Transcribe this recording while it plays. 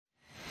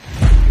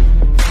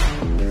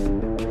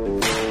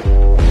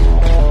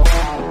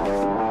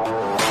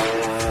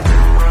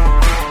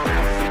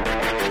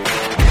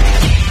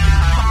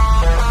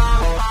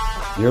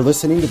You're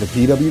listening to the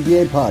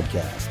PWBA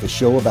Podcast, a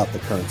show about the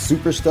current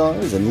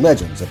superstars and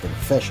legends of the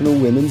Professional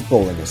Women's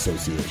Bowling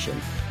Association.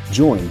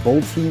 Join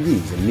Bowl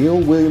TV's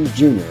Emil Williams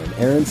Jr. and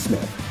Aaron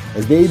Smith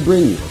as they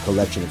bring you a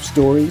collection of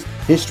stories,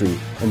 history,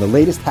 and the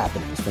latest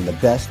happenings from the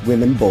best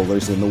women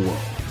bowlers in the world.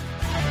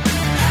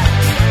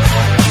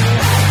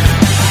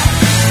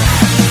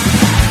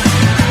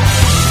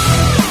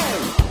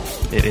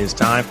 It is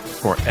time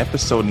for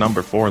episode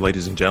number 4,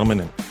 ladies and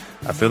gentlemen. And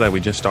I feel like we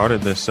just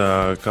started this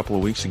a couple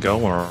of weeks ago.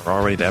 We're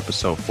already to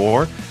episode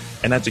 4,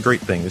 and that's a great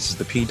thing. This is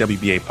the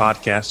PWBA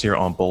Podcast here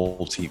on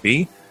Bowl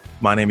TV.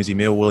 My name is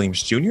Emil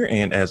Williams Jr.,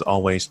 and as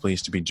always,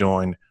 pleased to be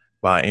joined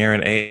by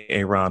Aaron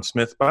Aaron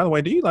Smith. By the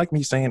way, do you like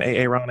me saying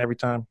Aaron every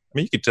time? I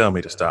mean, you could tell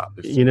me to stop.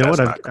 You know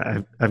what?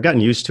 I've gotten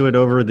used to it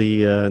over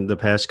the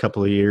past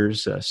couple of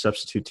years.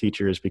 Substitute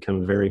teacher has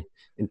become a very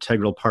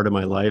integral part of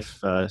my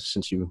life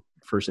since you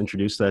first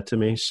introduced that to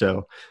me.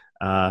 So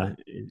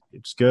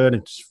it's good.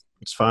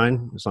 It's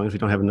fine as long as we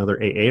don't have another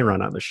AA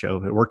run on the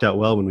show. It worked out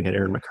well when we had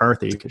Erin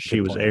McCarthy because she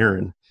was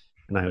Aaron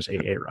and I was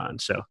AA Ron.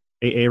 So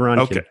AA Ron,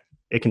 okay.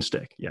 It can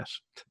stick. Yes.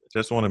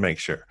 Just want to make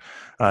sure.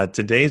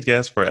 Today's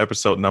guest for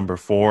episode number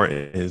 4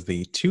 is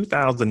the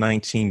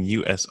 2019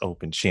 U.S.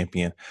 Open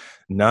champion,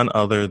 none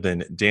other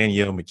than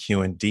Danielle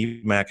McEwan.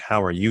 D-Mac,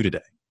 how are you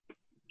today?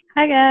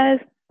 Hi, guys.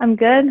 I'm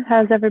good.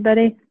 How's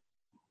everybody?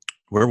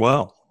 We're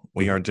well.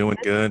 We are doing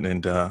good,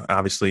 and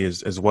obviously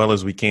as well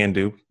as we can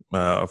do,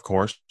 of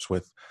course,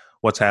 with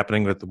what's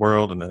happening with the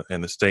world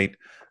and the state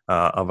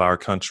of our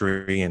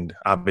country. And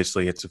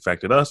obviously it's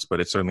affected us,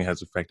 but it certainly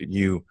has affected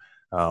you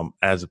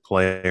as a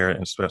player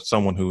and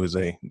someone who is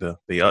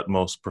the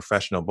utmost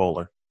professional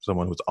bowler,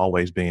 someone who's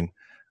always been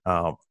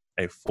a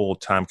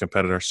full-time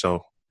competitor.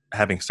 So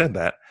having said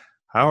that,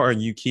 how are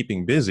you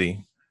keeping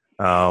busy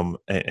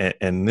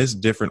in this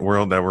different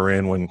world that we're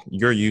in when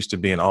you're used to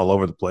being all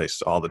over the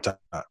place all the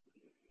time?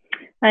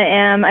 I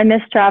am. I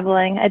miss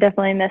traveling. I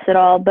definitely miss it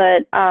all.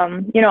 But,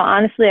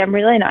 honestly, I'm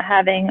really not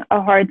having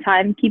a hard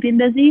time keeping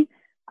busy.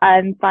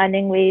 I'm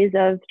finding ways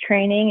of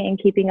training and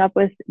keeping up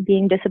with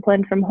being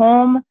disciplined from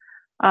home,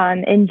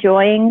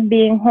 enjoying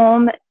being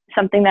home,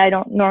 something that I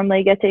don't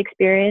normally get to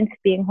experience,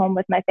 being home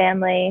with my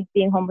family,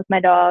 being home with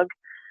my dog.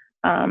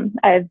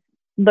 I've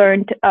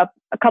learned a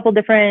couple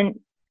different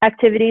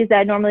activities that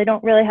I normally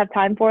don't really have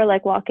time for,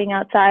 like walking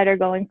outside or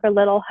going for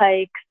little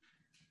hikes.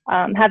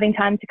 Having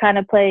time to kind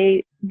of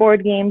play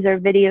board games or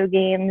video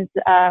games.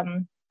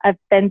 I've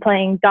been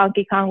playing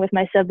Donkey Kong with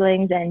my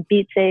siblings and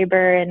Beat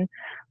Saber and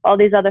all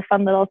these other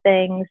fun little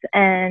things.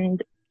 And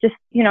just,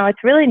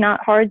 it's really not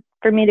hard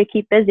for me to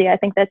keep busy. I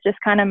think that's just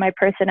kind of my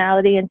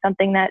personality and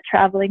something that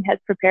traveling has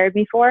prepared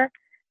me for.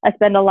 I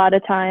spend a lot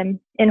of time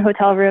in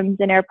hotel rooms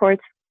and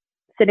airports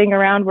sitting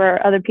around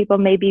where other people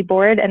may be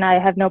bored, and I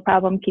have no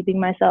problem keeping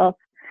myself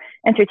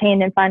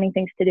entertained and finding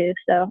things to do.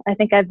 So I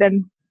think I've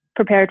been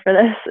prepared for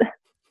this.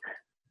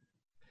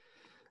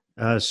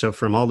 So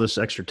from all this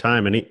extra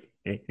time, any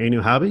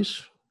new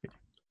hobbies?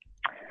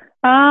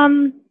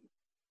 My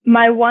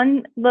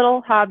one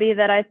little hobby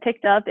that I've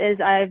picked up is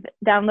I've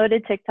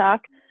downloaded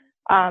TikTok,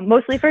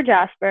 mostly for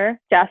Jasper.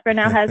 Jasper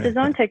now has his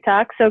own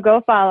TikTok, so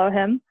go follow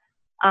him.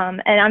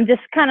 And I'm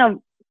just I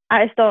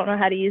still don't know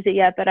how to use it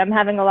yet, but I'm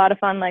having a lot of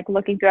fun, like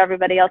looking through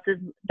everybody else's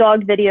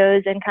dog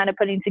videos and kind of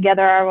putting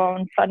together our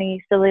own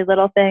funny, silly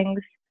little things.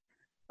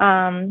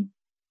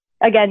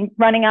 Again,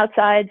 running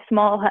outside,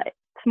 small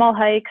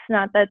hikes,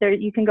 not that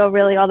you can go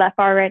really all that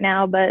far right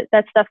now, but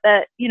that's stuff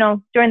that,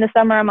 during the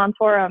summer I'm on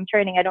tour, I'm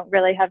training. I don't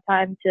really have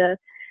time to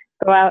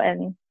go out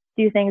and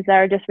do things that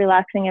are just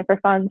relaxing and for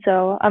fun.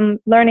 So I'm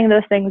learning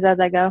those things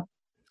as I go.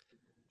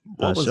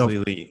 What was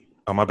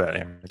oh, my bad,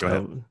 Aaron. Go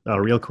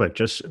ahead. Real quick,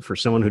 just for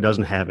someone who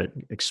doesn't have it,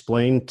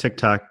 explain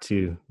TikTok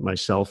to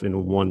myself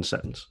in one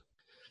sentence.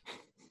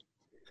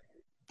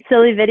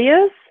 Silly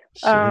videos.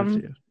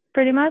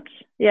 Pretty much.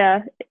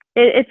 Yeah.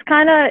 It's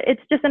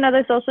just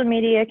another social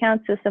media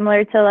account, so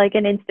similar to like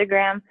an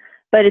Instagram,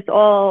 but it's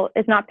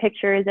not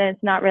pictures and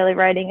it's not really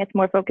writing. It's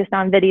more focused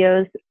on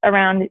videos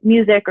around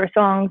music or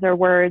songs or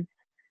words,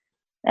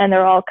 and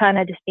they're all kind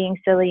of just being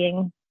silly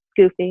and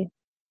goofy.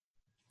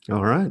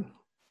 All right.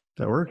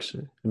 That works.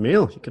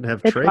 Emil, you could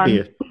have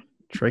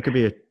Trey could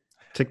be a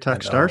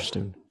TikTok star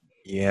soon.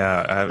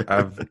 Yeah,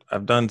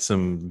 I've done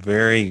some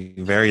very,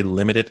 very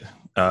limited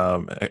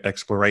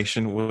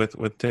exploration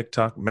with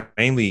TikTok,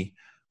 mainly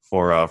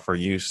for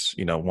use,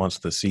 once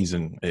the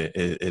season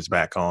is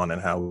back on,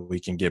 and how we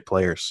can get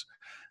players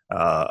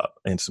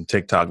in some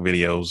TikTok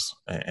videos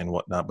and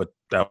whatnot. But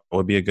that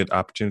would be a good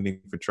opportunity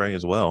for Trey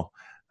as well.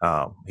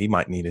 He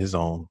might need his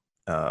own,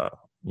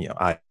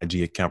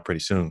 IG account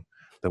pretty soon,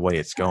 the way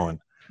it's going.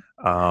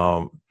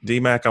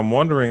 D-Mac, I'm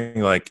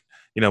wondering,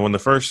 when the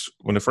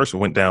first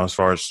went down, as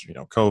far as,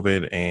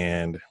 COVID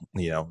and,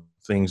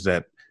 things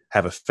that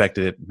have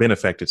been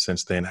affected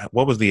since then,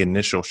 what was the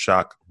initial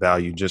shock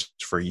value just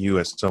for you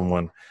as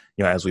someone,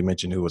 as we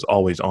mentioned, who was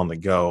always on the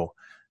go?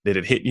 Did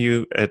it hit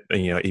you at,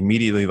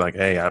 immediately like,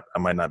 hey, I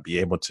might not be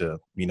able to,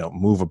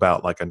 move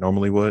about like I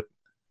normally would?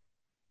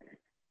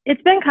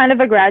 It's been kind of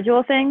a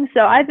gradual thing.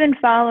 So I've been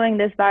following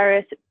this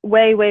virus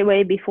way, way,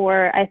 way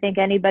before I think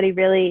anybody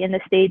really in the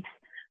States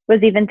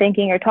was even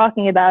thinking or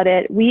talking about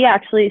it. We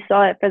actually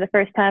saw it for the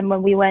first time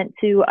when we went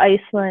to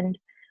Iceland,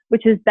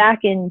 which was back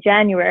in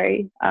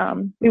January.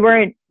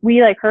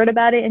 We like heard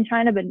about it in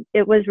China, but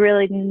it was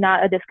really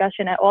not a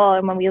discussion at all.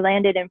 And when we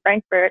landed in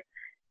Frankfurt,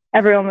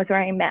 everyone was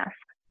wearing masks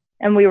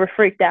and we were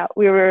freaked out.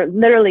 We were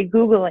literally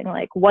Googling,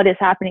 like, what is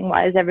happening?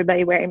 Why is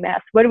everybody wearing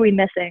masks? What are we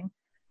missing?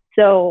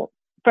 So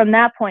from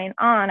that point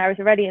on, I was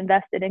already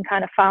invested in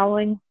kind of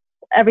following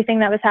everything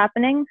that was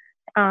happening.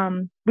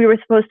 We were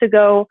supposed to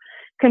go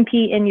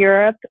compete in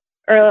Europe,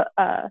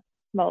 a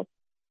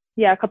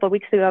couple of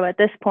weeks ago at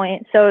this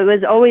point. So it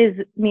was always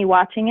me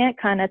watching it,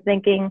 kind of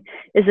thinking,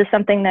 is this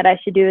something that I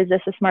should do? Is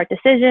this a smart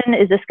decision?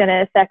 Is this going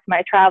to affect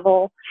my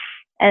travel?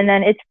 And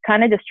then it's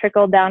kind of just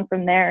trickled down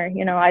from there.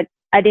 You know,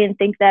 I didn't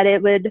think that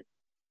it would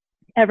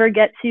ever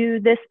get to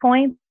this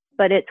point,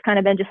 but it's kind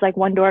of been just like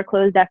one door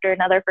closed after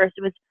another. First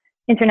it was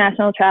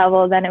international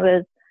travel, then it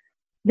was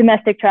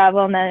domestic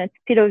travel, and then it's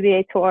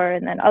PWBA tour,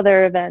 and then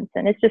other events.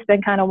 And it's just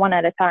been kind of one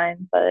at a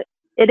time. But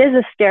it is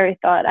a scary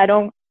thought. I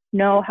don't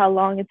know how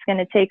long it's going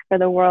to take for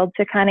the world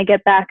to kind of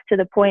get back to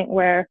the point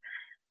where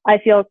I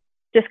feel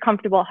just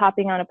comfortable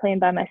hopping on a plane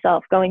by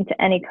myself, going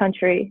to any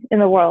country in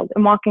the world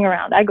and walking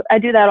around. I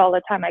do that all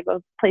the time. I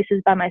go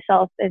places by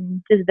myself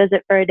and just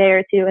visit for a day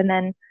or two and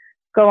then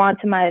go on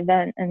to my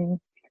event. And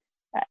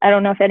I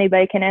don't know if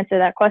anybody can answer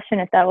that question,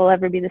 if that will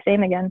ever be the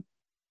same again.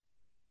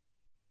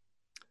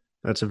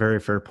 That's a very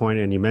fair point.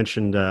 And you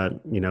mentioned,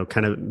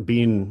 kind of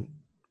being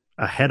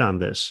ahead on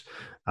this.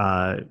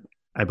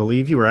 I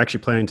believe you were actually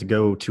planning to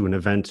go to an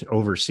event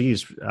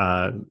overseas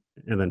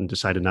and then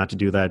decided not to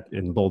do that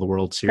and bowl the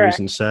World Series. Correct.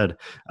 Instead.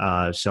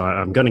 So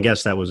I'm going to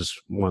guess that was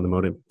one of the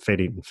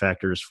motivating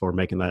factors for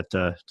making that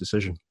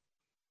decision.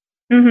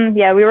 Mm-hmm.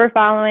 Yeah, we were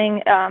following.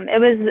 It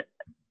was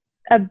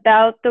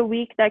about the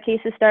week that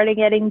cases started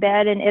getting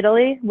bad in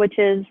Italy, which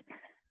is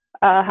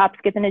hop,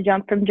 skip, and a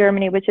jump from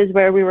Germany, which is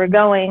where we were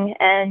going.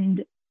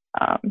 And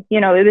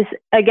it was,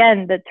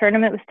 again, the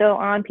tournament was still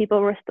on.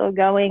 People were still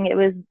going. It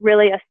was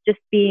really us just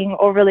being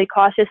overly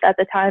cautious at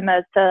the time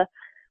as to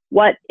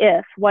what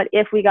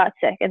if we got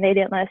sick and they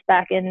didn't let us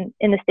back in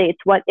the States?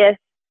 What if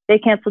they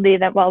canceled the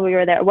event while we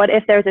were there? What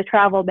if there's a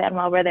travel ban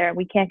while we're there and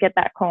we can't get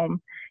back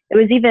home? It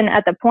was even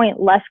at the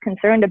point less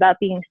concerned about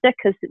being sick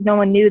because no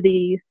one knew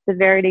the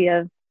severity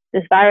of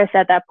this virus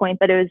at that point,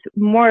 but it was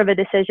more of a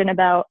decision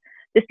about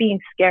just being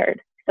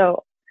scared.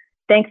 So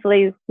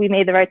thankfully, we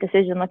made the right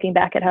decision looking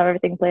back at how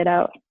everything played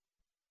out.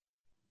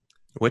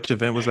 Which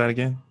event was that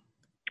again?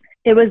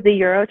 It was the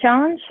Euro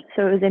Challenge.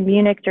 So it was in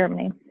Munich,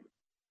 Germany.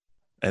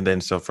 And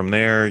then so from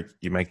there,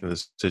 you make the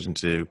decision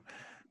to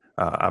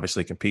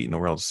obviously compete in the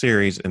World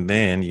Series. And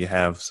then you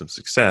have some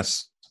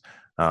success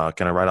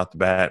kind of right off the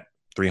bat,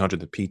 300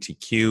 the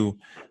PTQ.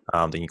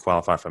 Then you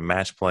qualify for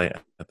match play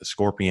at the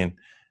Scorpion.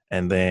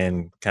 And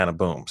then kind of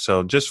boom.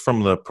 So just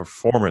from the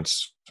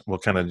performance, we'll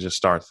kind of just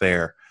start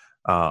there.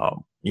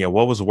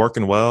 What was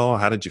working well?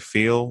 How did you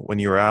feel when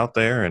you were out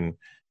there? And,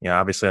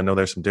 obviously I know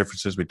there's some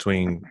differences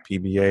between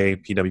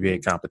PBA,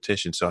 PWBA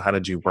competition. So how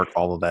did you work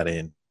all of that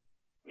in?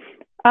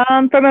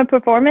 From a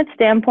performance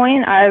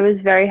standpoint, I was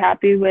very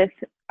happy with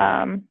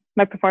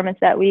my performance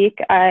that week.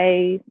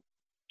 I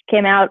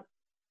came out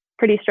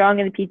pretty strong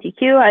in the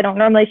PTQ. I don't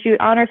normally shoot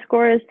honor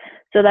scores,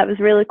 so that was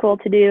really cool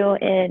to do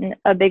in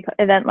a big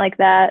event like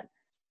that.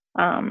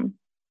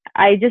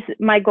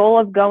 My goal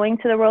of going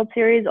to the World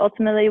Series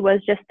ultimately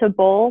was just to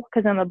bowl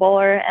because I'm a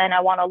bowler and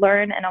I want to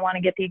learn and I want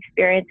to get the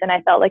experience. And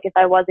I felt like if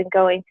I wasn't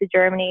going to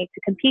Germany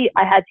to compete,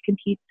 I had to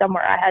compete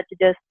somewhere. I had to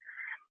just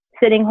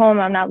sitting home.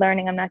 I'm not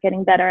learning. I'm not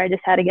getting better. I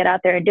just had to get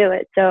out there and do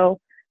it. So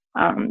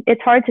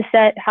it's hard to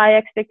set high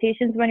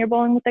expectations when you're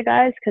bowling with the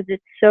guys because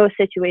it's so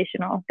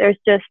situational.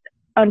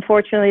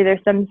 Unfortunately,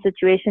 there's some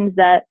situations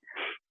that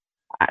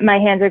my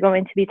hands are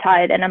going to be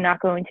tied and I'm not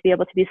going to be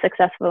able to be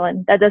successful.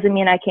 And that doesn't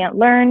mean I can't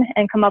learn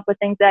and come up with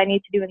things that I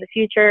need to do in the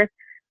future,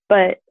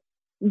 but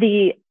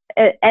the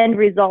end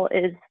result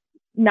is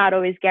not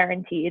always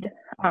guaranteed.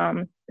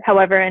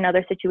 However, in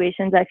other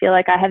situations, I feel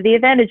like I have the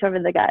advantage over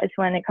the guys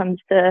when it comes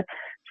to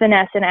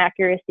finesse and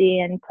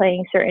accuracy and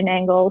playing certain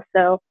angles.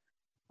 So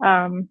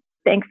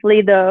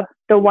thankfully, the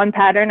one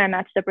pattern I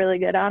matched up really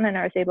good on and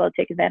I was able to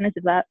take advantage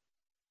of that.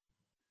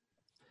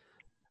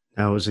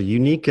 Now, it was a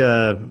unique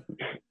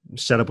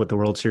setup with the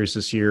World Series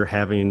this year,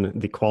 having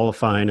the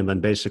qualifying and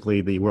then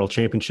basically the World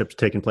Championships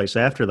taking place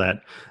after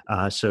that.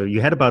 So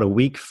you had about a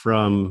week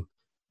from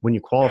when you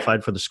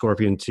qualified for the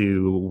Scorpion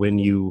to when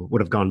you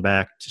would have gone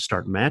back to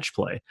start match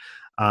play.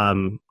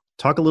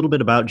 Talk a little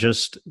bit about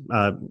just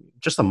the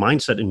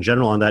mindset in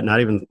general on that,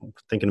 not even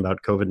thinking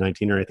about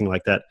COVID-19 or anything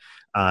like that,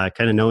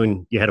 kind of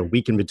knowing you had a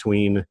week in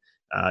between,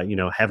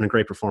 having a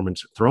great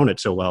performance, throwing it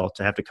so well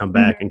to have to come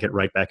back and get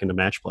right back into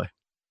match play.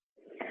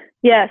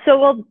 Yeah,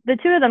 so the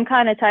two of them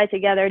kind of tie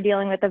together,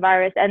 dealing with the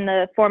virus and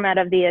the format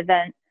of the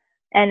event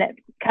and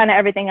kind of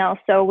everything else.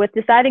 So with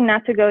deciding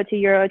not to go to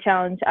Euro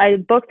Challenge, I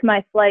booked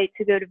my flight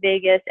to go to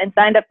Vegas and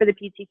signed up for the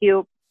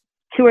PTQ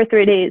 2 or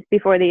 3 days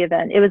before the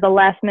event. It was a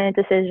last minute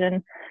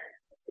decision,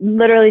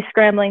 literally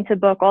scrambling to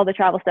book all the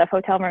travel stuff,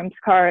 hotel rooms,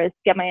 cars,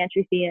 get my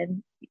entry fee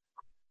in.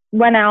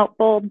 Went out,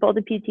 bowled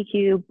the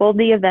PTQ, bowled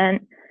the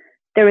event.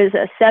 There was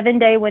a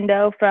 7-day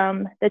window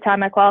from the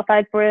time I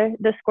qualified for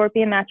the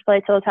Scorpion match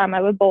play till the time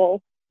I would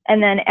bowl.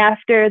 And then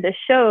after the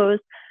shows,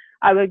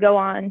 I would go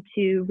on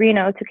to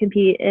Reno to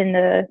compete in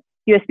the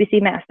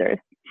USBC Masters.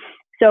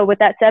 So with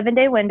that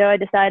 7-day window, I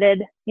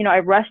decided, I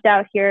rushed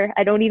out here.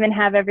 I don't even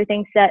have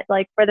everything set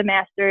like for the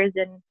Masters,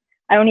 and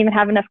I don't even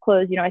have enough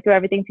clothes. I threw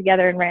everything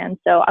together and ran.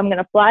 So I'm going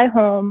to fly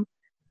home.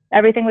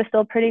 Everything was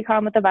still pretty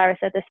calm with the virus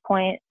at this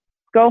point.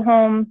 Go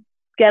home,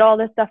 get all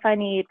the stuff I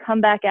need,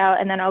 come back out,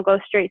 and then I'll go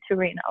straight to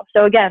Reno.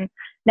 So again,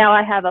 now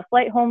I have a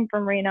flight home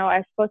from Reno. I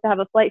was supposed to have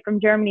a flight from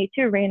Germany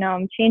to Reno.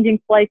 I'm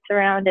changing flights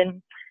around,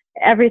 and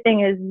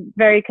everything is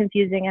very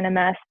confusing and a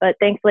mess. But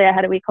thankfully, I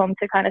had a week home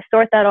to kind of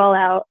sort that all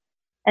out.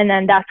 And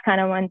then that's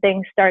kind of when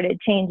things started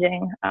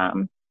changing.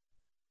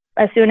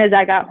 As soon as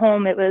I got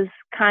home, it was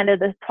kind of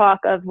the talk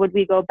of, would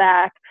we go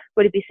back?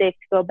 Would it be safe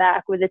to go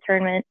back? Would the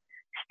tournament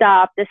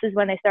stop? This is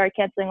when they started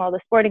canceling all the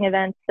sporting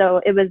events.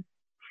 So it was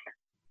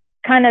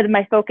kind of,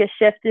 my focus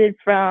shifted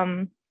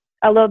from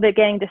a little bit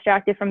getting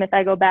distracted from, if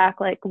I go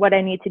back, like what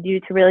I need to do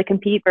to really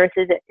compete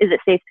versus is it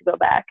safe to go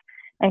back,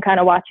 and kind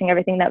of watching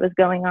everything that was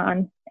going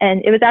on.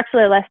 And it was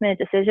actually a last minute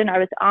decision. I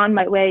was on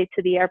my way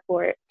to the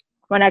airport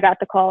when I got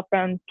the call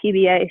from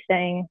PBA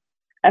saying,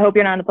 I hope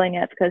you're not on the plane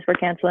yet because we're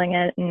canceling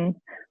it and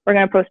we're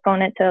going to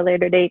postpone it to a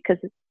later date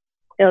because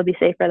it'll be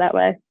safer that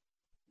way.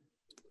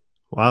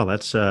 Wow,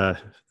 that's a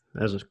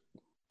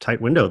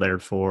tight window there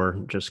for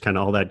just kind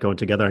of all that going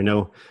together. I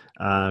know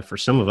for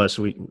some of us,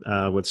 we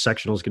with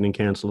sectionals getting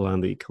canceled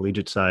on the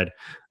collegiate side,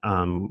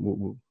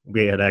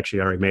 we had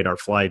actually already made our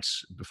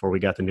flights before we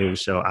got the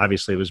news. So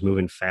obviously it was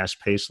moving fast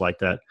paced like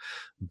that.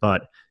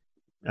 But,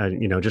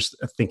 just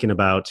thinking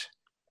about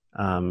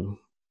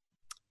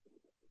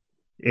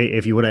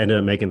if you would have ended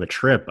up making the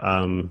trip,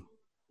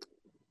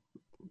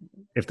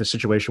 if the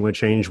situation would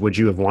change, would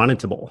you have wanted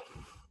to bowl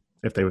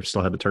if they would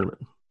still have the tournament?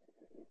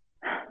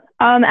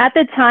 At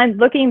the time,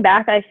 looking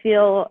back, I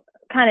feel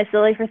kind of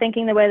silly for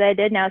thinking the way that I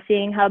did now,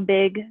 seeing how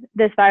big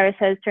this virus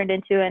has turned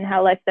into and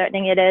how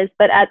life-threatening it is.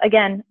 But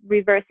again,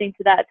 reversing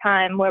to that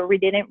time where we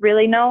didn't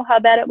really know how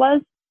bad it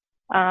was,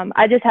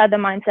 I just had the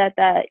mindset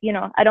that,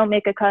 I don't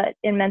make a cut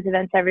in men's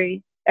events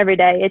every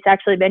day. It's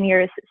actually been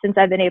years since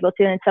I've been able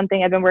to, and it's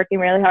something I've been working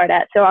really hard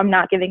at. So I'm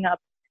not giving up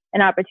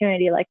an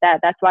opportunity like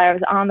that. That's why I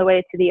was on the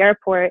way to the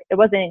airport. It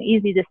wasn't an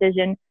easy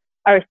decision.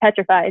 I was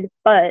petrified,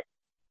 but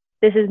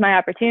this is my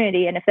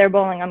opportunity. And if they're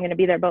bowling, I'm going to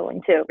be there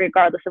bowling too,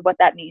 regardless of what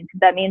that means. If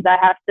that means I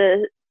have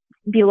to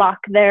be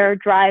locked there,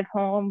 drive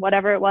home,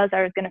 whatever it was,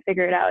 I was going to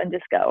figure it out and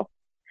just go.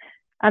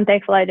 I'm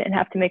thankful I didn't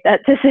have to make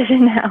that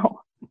decision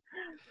now.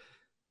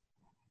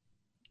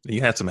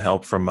 You had some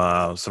help from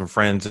some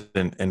friends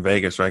in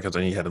Vegas, right? Because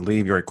then you had to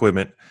leave your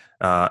equipment,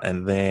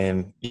 and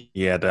then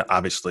you had to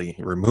obviously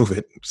remove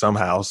it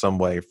somehow, some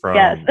way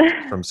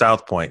from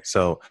South Point.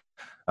 So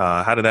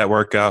how did that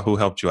work out? Who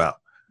helped you out?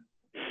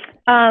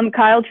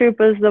 Kyle Troop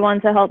was the one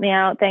to help me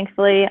out,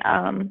 thankfully.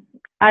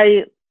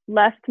 I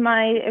left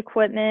my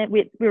equipment.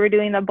 We were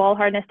doing the ball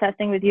hardness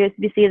testing with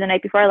USBC the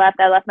night before I left.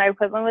 I left my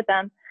equipment with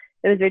them.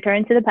 It was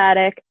returned to the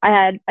paddock.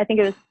 I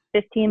think it was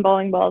 15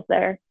 bowling balls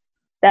there.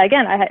 That,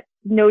 again, I had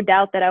no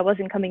doubt that I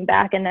wasn't coming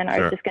back, and then I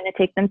was just going to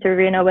take them to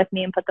Reno with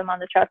me and put them on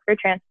the truck for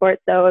transport.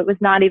 So it was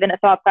not even a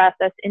thought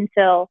process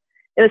until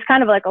it was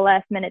kind of like a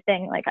last minute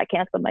thing. Like, I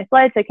canceled my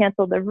flights, I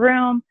canceled the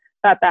room,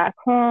 got back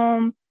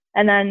home,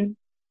 and then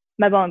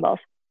my bowling balls.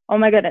 Oh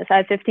my goodness, I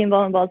have 15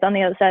 bowling balls on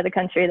the other side of the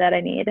country that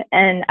I need.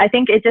 And I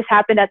think it just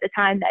happened at the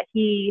time that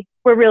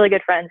we're really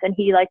good friends, and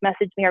he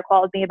messaged me or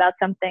called me about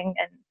something.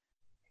 And,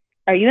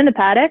 are you in the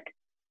paddock?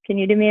 Can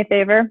you do me a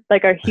favor?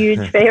 Like a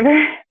huge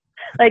favor?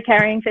 Like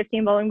carrying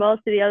 15 bowling balls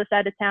to the other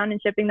side of town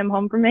and shipping them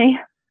home for me.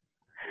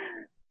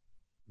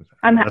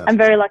 I'm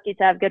very lucky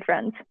to have good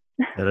friends.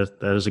 That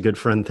is a good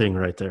friend thing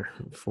right there,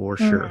 for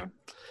sure.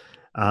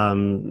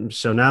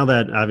 So now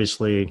that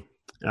obviously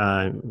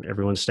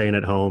everyone's staying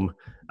at home,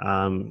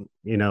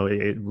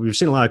 we've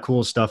seen a lot of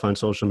cool stuff on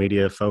social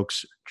media,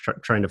 folks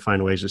trying to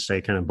find ways to stay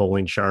kind of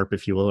bowling sharp,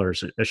 if you will, or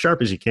as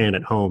sharp as you can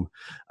at home.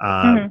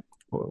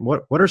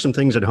 What are some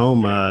things at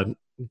home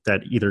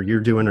that either you're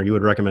doing or you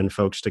would recommend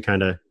folks to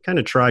kind of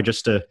try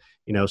just to,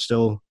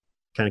 still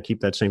kind of keep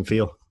that same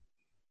feel?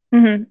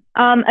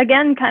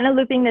 Again, kind of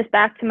looping this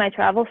back to my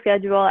travel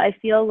schedule, I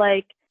feel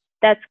like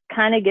that's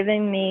kind of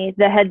giving me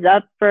the heads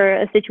up for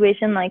a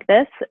situation like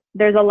this.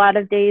 There's a lot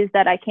of days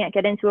that I can't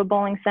get into a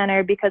bowling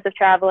center because of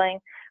traveling,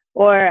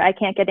 or I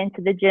can't get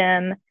into the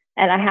gym,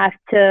 and I have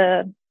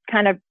to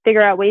kind of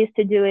figure out ways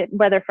to do it,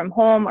 whether from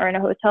home or in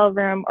a hotel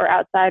room or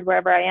outside,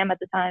 wherever I am at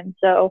the time.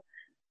 So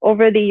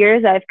over the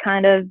years, I've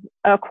kind of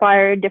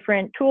acquired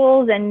different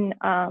tools and,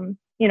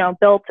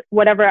 built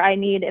whatever I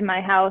need in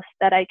my house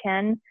that I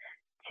can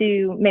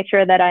to make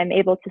sure that I'm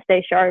able to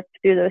stay sharp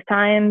through those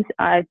times.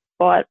 I've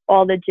bought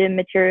all the gym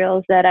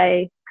materials that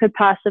I could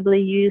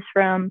possibly use,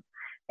 from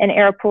an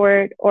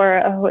airport or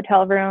a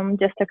hotel room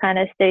just to kind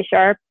of stay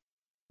sharp.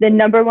 The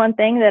number one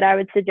thing that I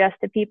would suggest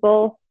to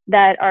people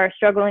that are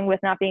struggling with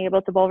not being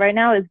able to bowl right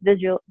now is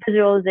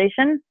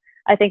visualization.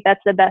 I think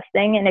that's the best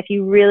thing. And if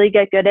you really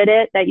get good at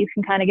it, that you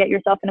can kind of get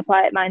yourself in a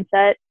quiet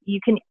mindset, you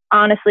can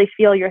honestly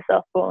feel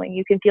yourself bowling.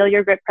 You can feel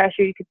your grip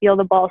pressure. You can feel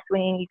the ball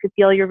swinging. You can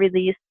feel your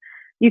release.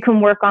 You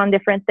can work on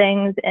different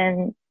things.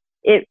 And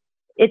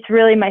it's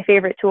really my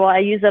favorite tool. I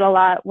use it a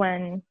lot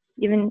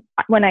even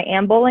when I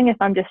am bowling, if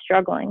I'm just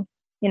struggling,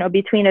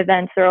 between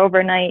events or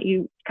overnight,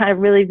 you kind of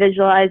really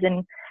visualize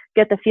and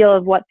get the feel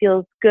of what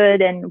feels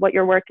good and what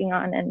you're working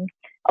on. And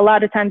a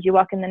lot of times you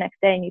walk in the next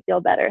day and you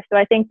feel better. So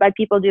I think by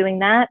people doing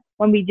that,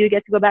 when we do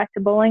get to go back to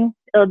bowling,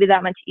 it'll be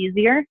that much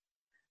easier.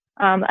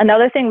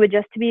 Another thing would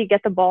just to be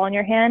get the ball in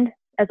your hand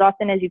as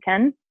often as you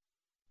can.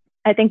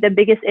 I think the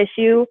biggest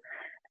issue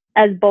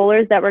as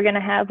bowlers that we're going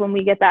to have when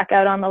we get back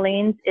out on the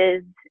lanes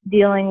is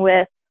dealing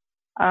with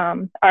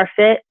our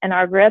fit and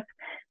our grip,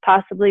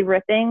 possibly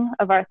ripping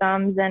of our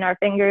thumbs and our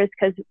fingers,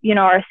 because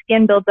our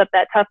skin builds up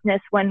that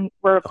toughness when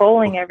we're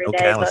bowling every day.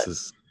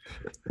 Calluses.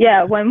 But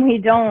yeah, when we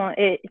don't,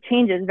 it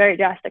changes very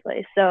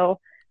drastically. So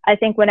I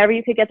think whenever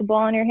you could get the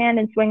ball in your hand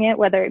and swing it,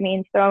 whether it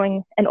means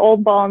throwing an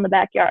old ball in the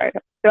backyard,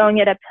 throwing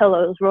it at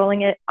pillows,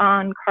 rolling it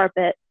on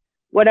carpet,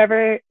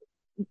 whatever,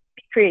 be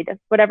creative,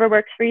 whatever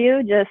works for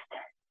you, just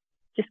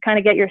kind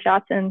of get your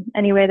shots in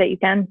any way that you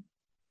can.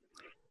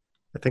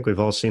 I think we've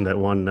all seen that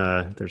one.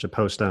 There's a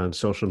post on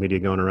social media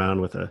going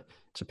around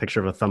it's a picture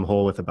of a thumb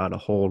hole with about a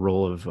whole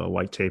roll of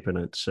white tape in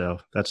it. So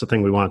that's the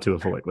thing we want to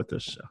avoid with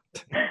this. So.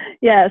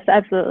 Yes,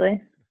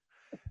 absolutely.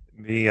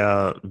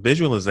 The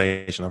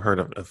visualization, I've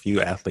heard a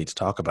few athletes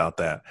talk about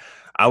that.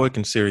 I would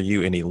consider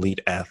you an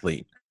elite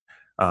athlete.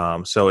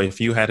 So if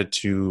you had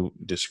to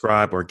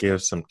describe or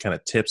give some kind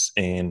of tips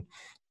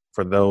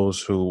for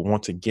those who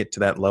want to get to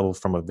that level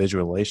from a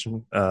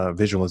visualization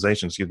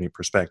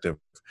perspective,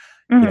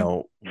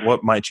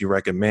 what might you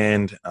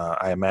recommend?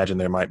 I imagine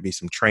there might be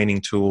some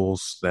training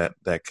tools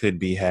that could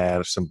be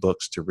had, some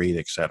books to read,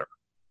 et cetera.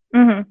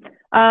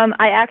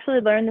 I actually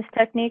learned this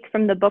technique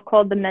from the book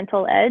called The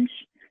Mental Edge.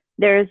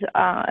 There's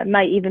it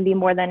might even be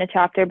more than a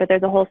chapter, but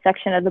there's a whole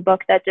section of the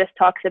book that just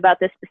talks about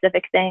this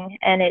specific thing,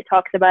 and it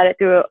talks about it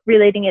through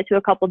relating it to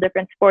a couple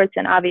different sports,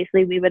 and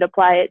obviously we would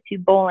apply it to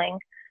bowling.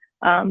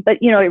 But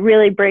it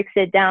really breaks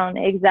it down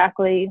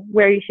exactly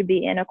where you should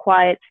be in a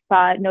quiet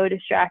spot, no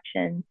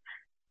distractions,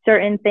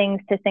 certain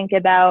things to think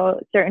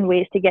about, certain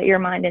ways to get your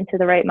mind into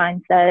the right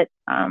mindset.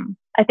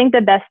 I think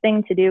the best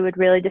thing to do would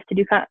really just to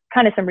do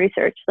kind of some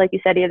research, like you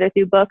said, either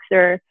through books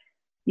or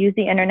use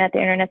the internet. The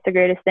internet's the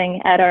greatest thing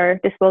at our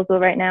disposal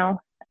right now.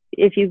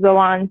 If you go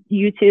on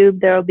YouTube,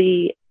 there'll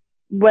be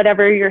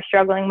whatever you're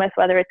struggling with,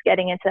 whether it's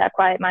getting into that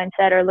quiet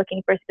mindset or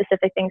looking for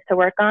specific things to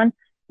work on,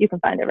 you can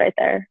find it right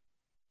there.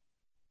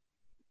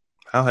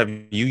 How have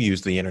you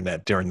used the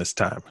internet during this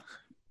time?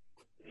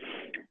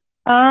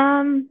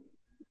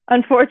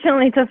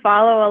 Unfortunately, to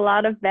follow a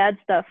lot of bad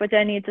stuff, which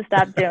I need to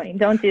stop doing.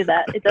 Don't do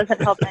that. It doesn't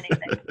help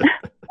anything.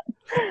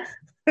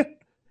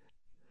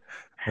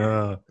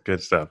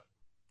 Good stuff.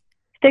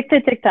 Stick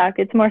to TikTok.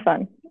 It's more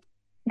fun.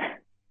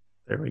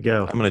 There we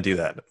go. I'm going to do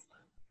that.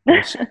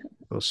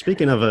 Well,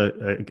 speaking of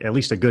at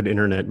least a good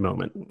internet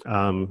moment,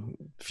 a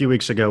few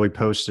weeks ago we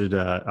posted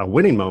a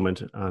winning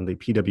moment on the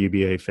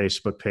PWBA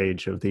Facebook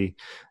page of the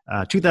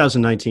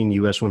 2019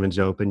 U.S. Women's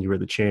Open. You were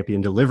the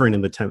champion, delivering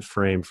in the 10th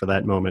frame for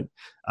that moment.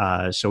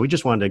 So we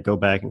just wanted to go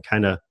back and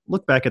kind of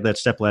look back at that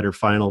stepladder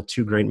final,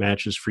 2 great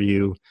matches for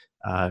you.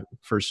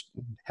 First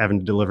having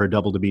to deliver a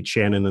double to beat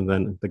Shannon, and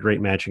then the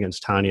great match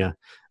against Tanya.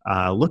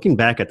 Looking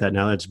back at that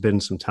now, it's been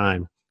some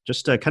time.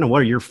 Just kind of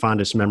what are your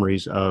fondest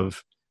memories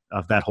of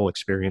that whole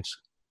experience?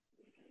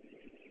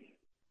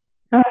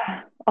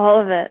 All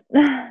of it.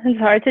 It's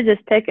hard to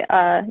just pick,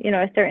 a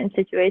certain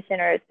situation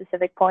or a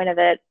specific point of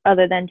it,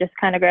 other than just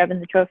kind of grabbing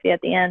the trophy at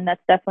the end.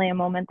 That's definitely a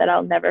moment that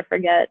I'll never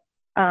forget.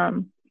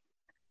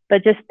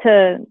 But just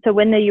to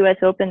win the U.S.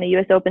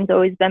 Open's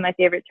always been my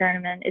favorite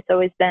tournament. It's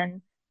always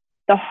been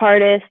the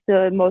hardest,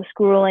 the most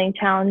grueling,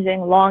 challenging,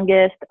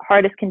 longest,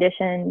 hardest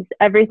conditions,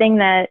 everything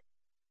that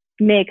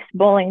makes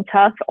bowling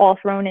tough, all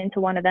thrown into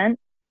one event,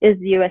 is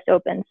the U.S.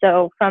 Open.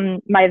 So from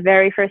my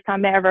very first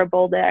time I ever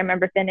bowled it, I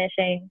remember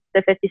finishing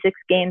the 56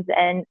 games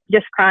and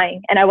just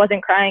crying. And I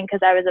wasn't crying because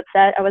I was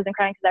upset. I wasn't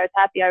crying because I was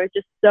happy. I was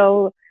just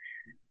so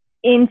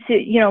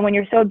into, when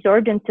you're so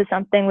absorbed into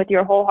something with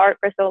your whole heart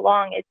for so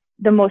long, it's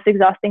the most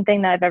exhausting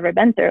thing that I've ever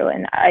been through.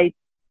 And I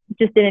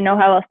just didn't know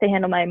how else to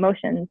handle my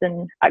emotions.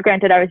 And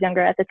granted, I was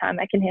younger at the time.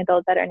 I can handle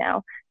it better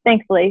now,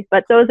 thankfully.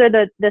 But those are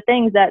the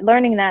things that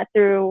learning that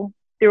through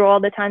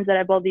all the times that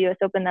I bowled the U.S.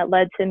 Open that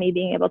led to me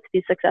being able to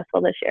be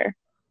successful this year.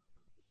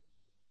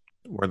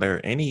 Were there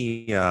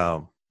any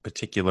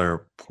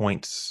particular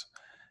points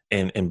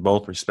in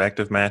both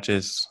respective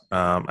matches?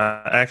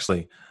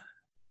 Actually,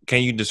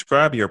 can you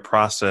describe your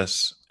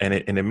process? And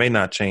it may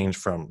not change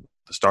from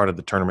the start of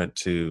the tournament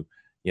to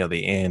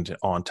the end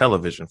on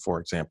television, for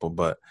example,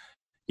 but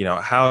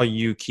how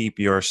you keep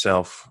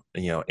yourself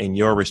in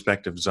your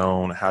respective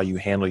zone, how you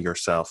handle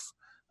yourself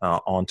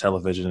on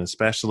television,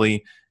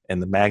 especially in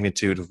the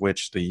magnitude of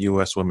which the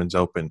U.S. Women's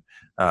Open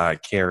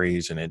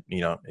carries, and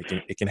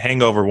it can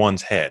hang over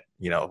one's head.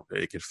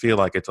 It could feel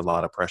like it's a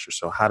lot of pressure.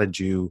 So how did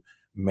you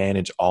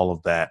manage all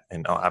of that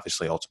and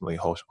obviously ultimately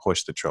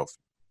hoist the trophy?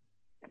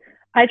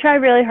 I try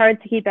really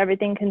hard to keep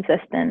everything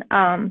consistent.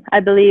 I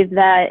believe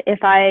that if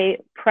I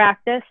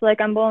practice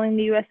like I'm bowling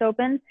the U.S.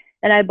 Open,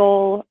 and I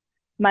bowl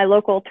my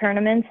local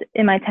tournaments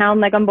in my town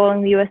like I'm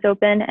bowling the U.S.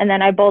 Open, and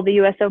then I bowl the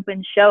U.S.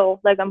 Open show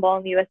like I'm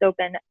bowling the U.S.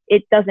 Open,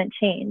 it doesn't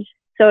change.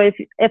 So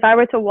if I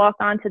were to walk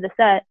onto the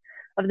set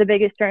of the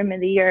biggest tournament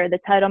of the year, the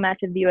title match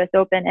of the U.S.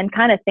 Open, and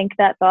kind of think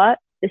that thought,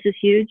 this is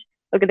huge,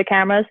 look at the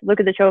cameras, look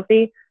at the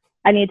trophy,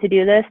 I need to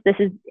do this,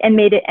 and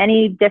made it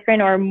any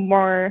different or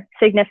more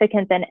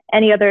significant than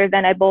any other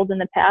event I bowled in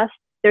the past,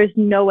 there's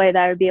no way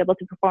that I would be able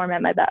to perform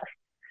at my best.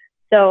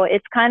 So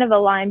it's kind of a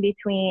line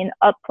between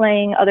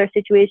upplaying other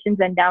situations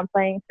and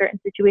downplaying certain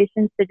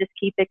situations to just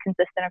keep it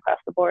consistent across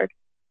the board.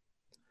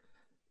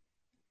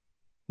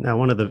 Now,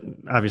 one of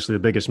obviously the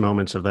biggest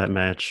moments of that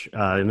match,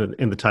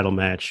 in the title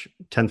match,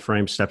 10th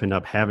frame stepping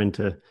up, having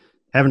to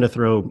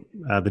throw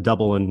the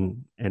double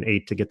and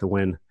 8 to get the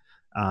win.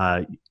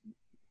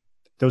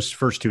 Those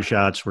first two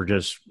shots were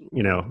just,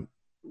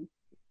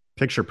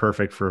 picture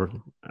perfect for,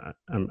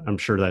 I'm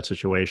sure, that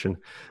situation.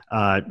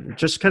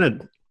 Just kind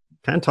of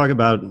talk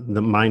about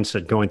the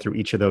mindset going through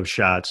each of those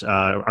shots.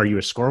 Are you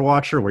a score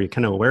watcher? Were you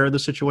kind of aware of the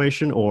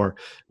situation, or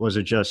was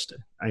it just,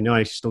 I know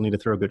I still need to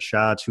throw good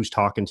shots, who's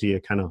talking to you,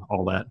 kind of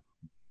all that?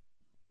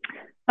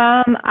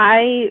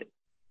 I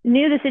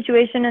knew the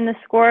situation and the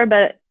score,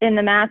 but in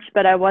the match,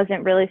 but I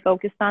wasn't really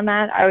focused on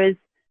that. I was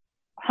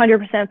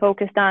 100%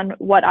 focused on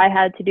what I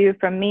had to do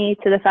from me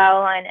to the foul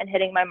line and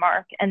hitting my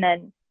mark, and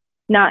then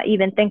not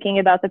even thinking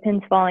about the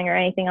pins falling or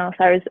anything else.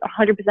 I was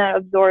 100%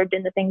 absorbed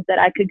in the things that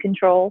I could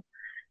control.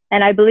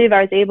 And I believe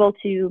I was able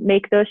to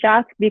make those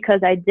shots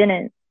because I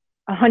didn't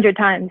 100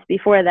 times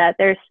before that.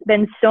 There's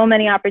been so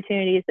many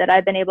opportunities that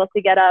I've been able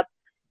to get up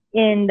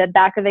in the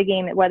back of a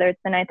game, whether it's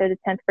the 9th or the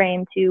 10th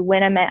frame, to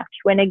win a match,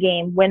 win a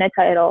game, win a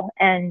title.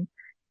 And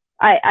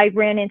I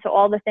ran into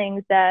all the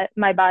things that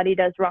my body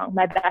does wrong.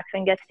 My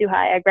backswing gets too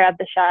high. I grab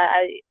the shot.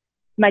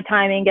 My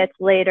timing gets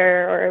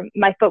later, or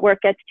my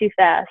footwork gets too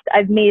fast.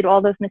 I've made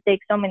all those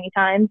mistakes so many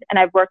times, and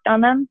I've worked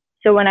on them.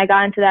 So when I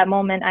got into that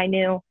moment, I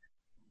knew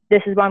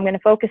this is what I'm going to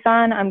focus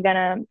on. I'm going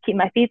to keep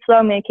my feet slow.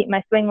 I'm going to keep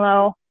my swing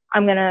low.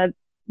 I'm going to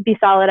be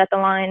solid at the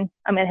line.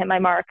 I'm going to hit my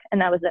mark.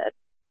 And that was it.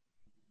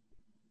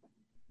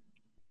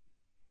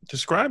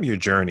 Describe your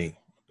journey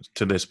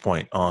to this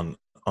point on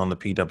the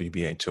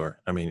PWBA tour.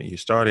 I mean, you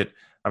started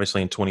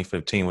obviously in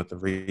 2015 with the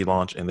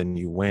relaunch, and then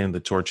you win the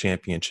tour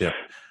championship.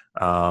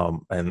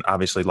 And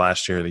obviously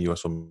last year, the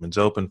U.S. Women's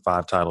Open,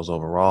 5 titles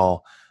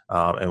overall,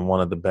 and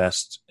one of the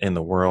best in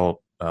the world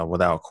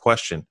without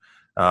question.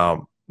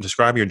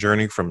 Describe your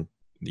journey from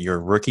your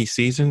rookie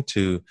season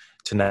to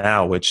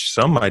now, which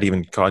some might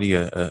even call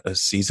you a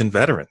seasoned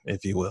veteran,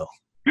 if you will.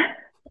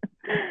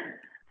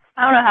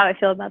 I don't know how I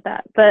feel about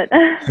that, but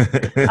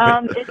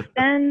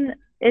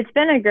it's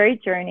been a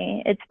great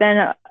journey. It's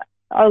been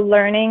a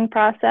learning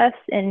process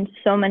in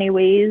so many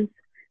ways,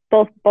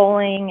 both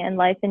bowling and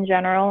life in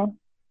general.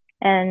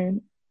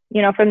 And,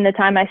 from the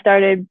time I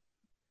started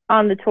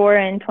on the tour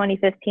in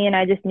 2015,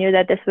 I just knew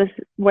that this was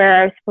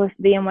where I was supposed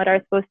to be and what I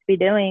was supposed to be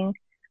doing,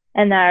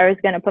 and that I was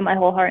going to put my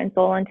whole heart and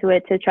soul into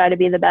it to try to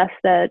be the best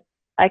that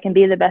I can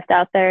be, the best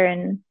out there,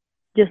 and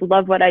just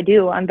love what I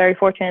do. I'm very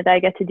fortunate that I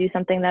get to do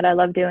something that I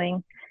love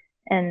doing.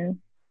 And,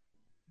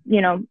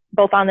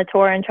 both on the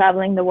tour and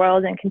traveling the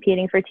world and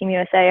competing for Team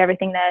USA,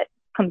 everything that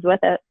comes with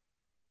it.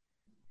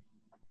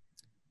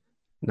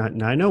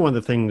 Now I know one of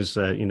the things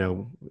that,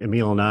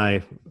 Emil and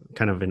I,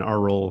 kind of in our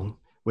role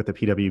with the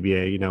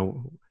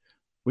PWBA,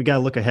 we got to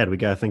look ahead. We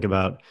got to think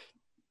about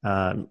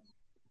the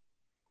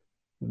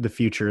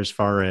future as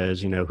far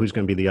as, who's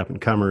going to be the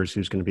up-and-comers,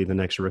 who's going to be the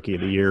next Rookie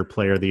of the Year,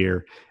 Player of the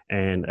Year.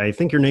 And I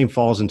think your name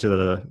falls into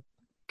the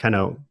kind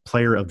of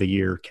Player of the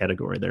Year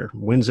category there.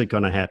 When's it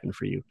going to happen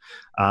for you?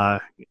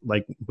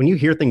 Like when you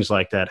hear things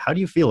like that, how do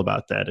you feel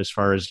about that as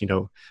far as,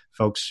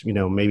 folks,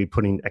 maybe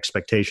putting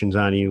expectations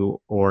on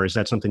you, or is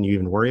that something you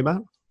even worry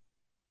about?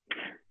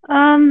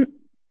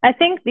 I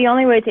think the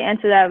only way to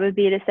answer that would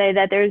be to say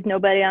that there's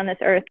nobody on this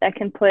earth that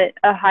can put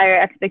a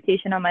higher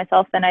expectation on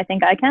myself than I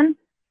think I can.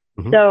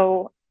 Mm-hmm.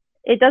 So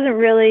it doesn't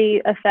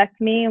really affect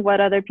me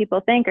what other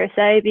people think or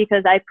say,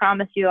 because I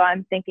promise you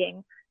I'm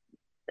thinking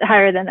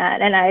higher than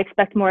that, and I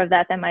expect more of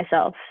that than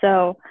myself.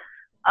 So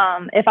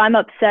if I'm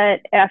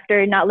upset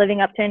after not living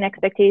up to an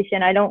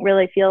expectation, I don't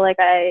really feel like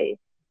I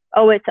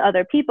owe it to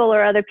other people,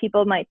 or other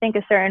people might think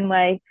a certain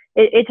way.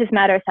 It just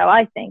matters how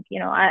I think.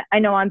 I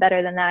know I'm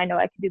better than that. I know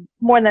I can do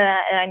more than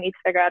that, and I need to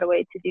figure out a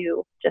way to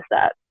do just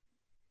that.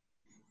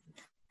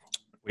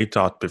 We've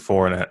talked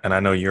before, and I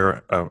know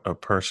you're a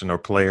person or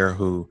player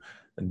who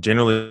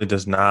generally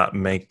does not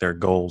make their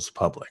goals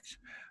public.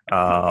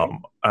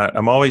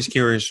 I'm always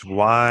curious,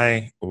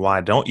 why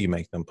don't you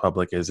make them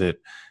public? Is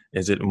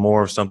it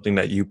more of something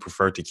that you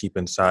prefer to keep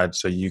inside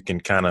so you can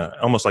kind of,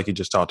 almost like you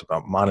just talked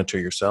about, monitor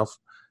yourself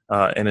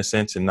in a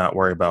sense, and not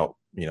worry about,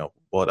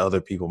 what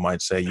other people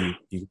might say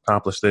you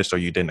accomplished this or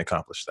you didn't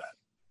accomplish that?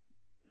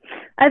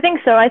 I think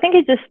so. I think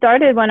it just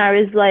started when I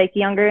was like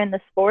younger in the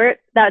sport.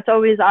 That's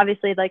always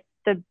obviously like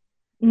the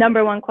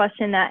number one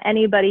question that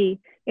anybody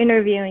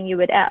interviewing you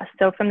would ask.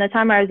 So from the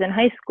time I was in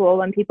high school,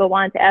 when people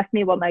wanted to ask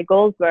me what my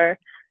goals were,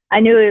 I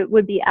knew it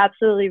would be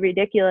absolutely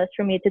ridiculous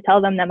for me to tell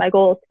them that my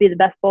goal is to be the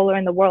best bowler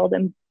in the world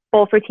and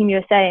bowl for Team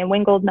USA and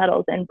win gold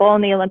medals and bowl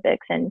in the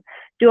Olympics and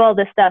do all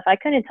this stuff. I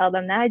couldn't tell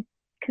them that. I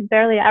could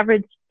barely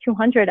average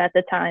 200 at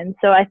the time.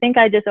 So I think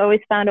I just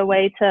always found a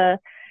way to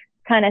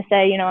kind of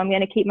say, I'm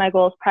going to keep my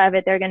goals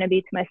private. They're going to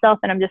be to myself,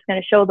 and I'm just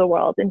going to show the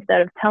world instead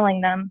of telling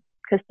them,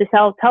 because to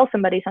tell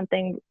somebody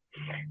something,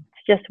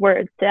 it's just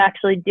words. To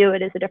actually do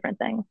it is a different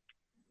thing.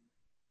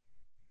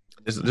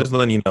 Just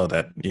letting you know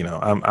that,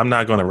 I'm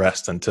not going to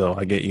rest until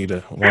I get you to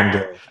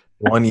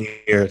 1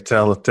 year.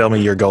 Tell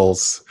me your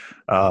goals.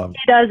 He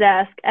does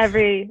ask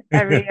every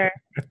year.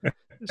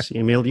 See,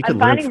 Emil, I'm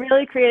finding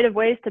really creative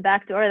ways to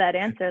backdoor that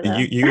answer, though.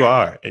 You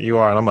are.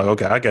 And I'm like,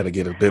 okay, I got to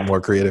get a bit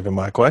more creative in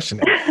my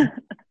questioning.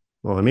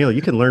 Well, Emil,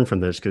 you can learn from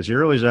this because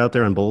you're always out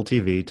there on Bowl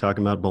TV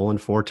talking about bowling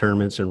 4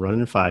 tournaments and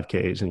running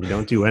 5Ks, and you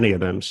don't do any of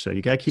them. So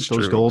you got to keep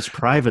those goals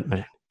private,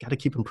 man. Got to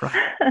keep them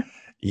private.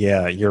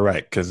 Yeah, you're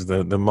right. Because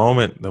the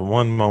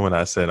one moment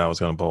I said I was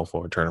going to bowl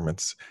 4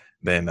 tournaments,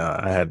 then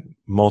I had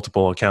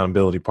multiple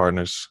accountability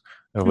partners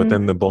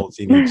within the Bowl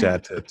TV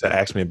chat to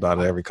ask me about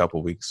it every couple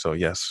of weeks. So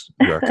yes,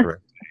 you are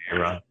correct. You're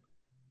right.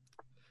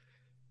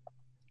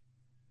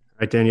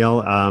 All right,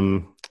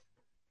 Danielle.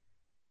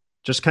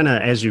 Just kind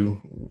of as you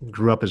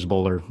grew up as a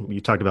bowler, you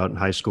talked about in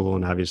high school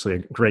and obviously a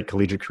great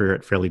collegiate career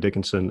at Fairleigh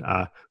Dickinson.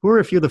 Who are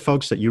a few of the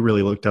folks that you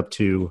really looked up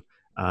to,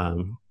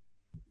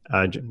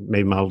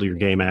 maybe modeled your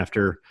game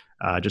after?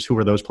 Just who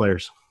were those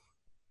players?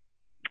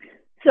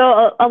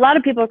 So a lot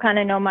of people kind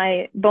of know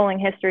my bowling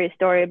history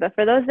story, but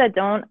for those that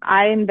don't,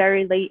 I'm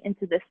very late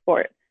into this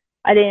sport.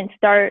 I didn't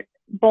start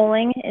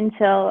bowling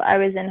until I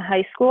was in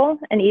high school,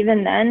 and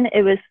even then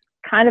it was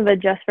kind of a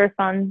just for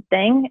fun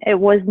thing. It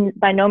was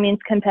by no means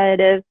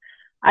competitive.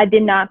 I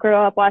did not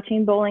grow up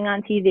watching bowling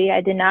on TV.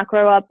 I did not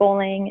grow up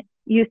bowling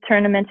youth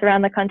tournaments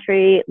around the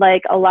country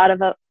like a lot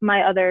of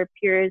my other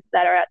peers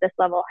that are at this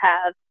level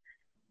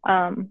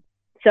have.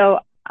 So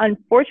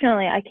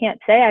unfortunately, I can't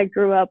say I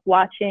grew up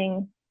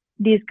watching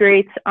these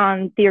greats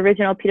on the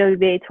original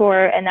PWBA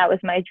tour, and that was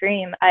my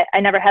dream. I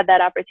never had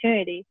that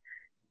opportunity.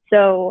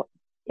 So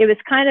it was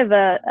kind of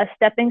a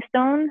stepping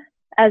stone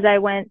as I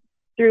went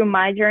through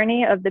my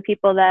journey of the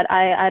people that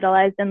I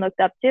idolized and looked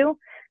up to.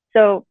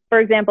 So, for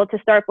example, to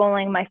start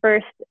bowling, my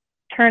first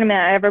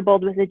tournament I ever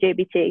bowled was a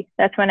JBT.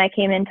 That's when I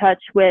came in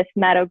touch with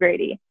Matt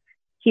O'Grady.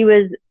 He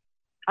was,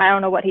 I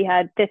don't know what he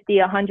had, 50,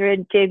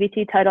 100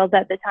 JBT titles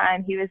at the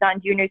time. He was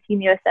on Junior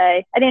Team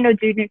USA. I didn't know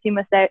Junior Team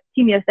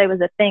USA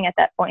was a thing at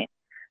that point.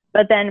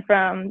 But then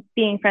from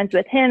being friends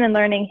with him and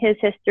learning his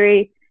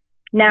history,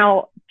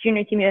 now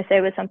Junior Team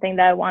USA was something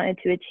that I wanted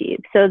to achieve.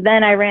 So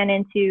then I ran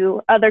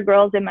into other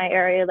girls in my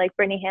area like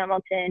Brittany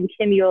Hamilton,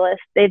 Kim Eulis.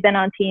 They've been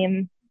on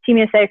Team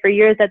USA for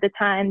years at the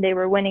time. They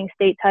were winning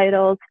state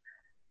titles.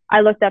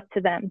 I looked up to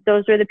them.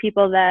 Those were the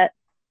people that,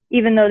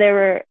 even though they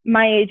were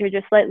my age or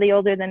just slightly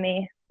older than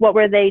me, what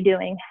were they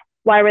doing?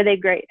 Why were they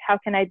great? How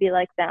can I be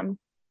like them?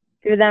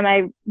 Through them,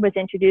 I was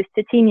introduced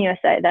to Team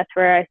USA. That's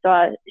where I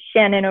saw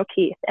Shannon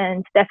O'Keefe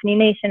and Stephanie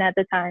Nation at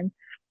the time.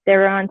 They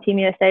were on Team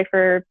USA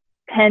for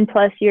 10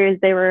 plus years.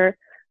 They were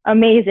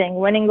amazing,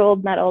 winning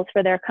gold medals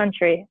for their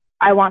country.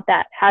 I want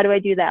that. How do I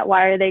do that?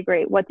 Why are they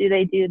great? What do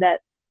they do that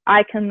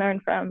I can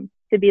learn from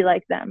to be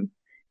like them?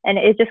 And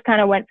it just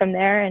kind of went from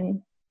there.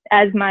 And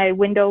as my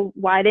window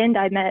widened,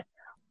 I met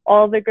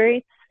all the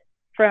greats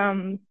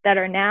from that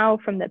are now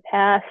from the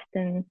past.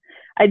 And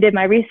I did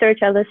my research.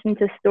 I listened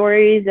to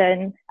stories,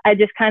 and I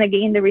just kind of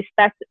gained the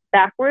respect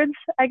backwards,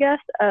 I guess,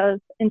 of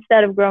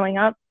instead of growing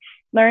up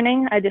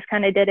learning, I just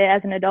kind of did it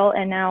as an adult.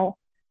 And now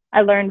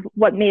I learned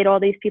what made all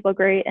these people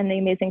great and the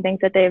amazing things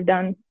that they have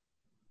done.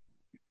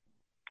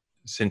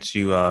 Since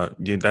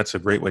that's a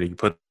great way to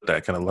put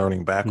that, kind of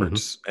learning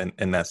backwards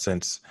in that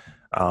sense.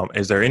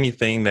 Is there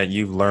anything that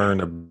you've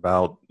learned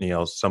about,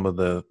 some of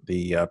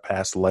the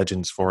past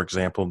legends, for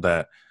example,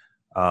 that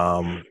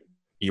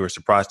you were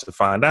surprised to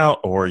find out,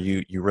 or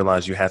you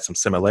realized you had some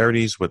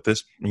similarities with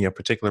this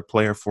particular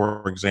player,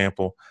 for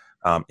example,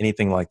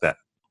 anything like that?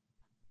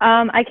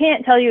 I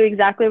can't tell you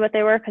exactly what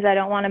they were because I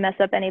don't want to mess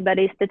up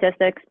anybody's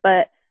statistics,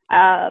 but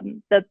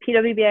the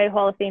PWBA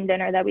Hall of Fame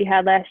dinner that we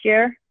had last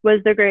year was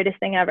the greatest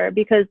thing ever,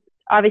 because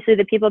obviously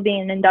the people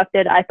being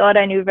inducted, I thought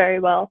I knew very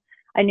well.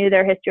 I knew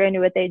their history. I knew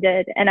what they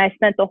did. And I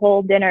spent the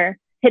whole dinner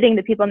hitting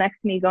the people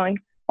next to me going,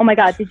 oh my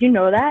God, did you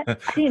know that?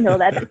 I didn't know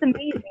that. That's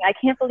amazing. I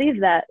can't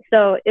believe that.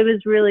 So it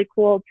was really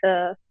cool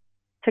to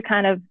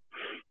kind of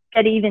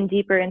get even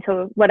deeper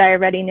into what I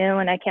already knew.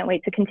 And I can't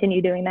wait to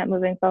continue doing that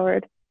moving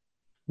forward.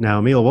 Now,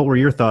 Emil, what were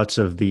your thoughts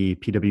of the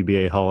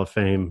PWBA Hall of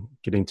Fame,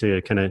 getting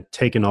to kind of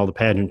take in all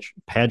the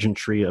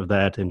pageantry of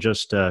that and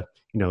just,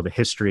 the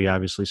history,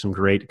 obviously some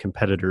great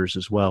competitors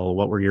as well.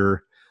 What were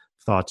your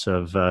thoughts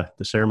of the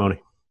ceremony?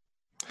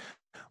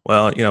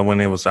 Well,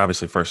 when it was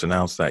obviously first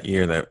announced that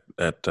year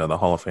that the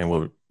Hall of Fame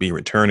would be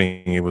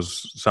returning, it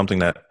was something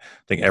that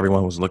I think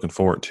everyone was looking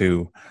forward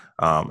to,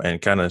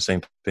 and kind of the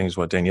same things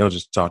what Danielle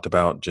just talked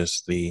about.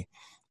 Just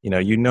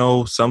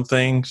some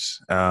things.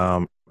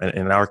 And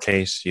in our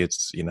case,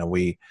 it's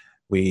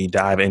we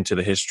dive into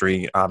the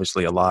history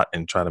obviously a lot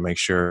and try to make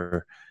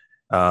sure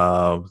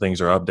things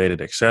are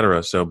updated, et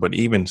cetera. So, but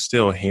even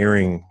still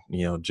hearing,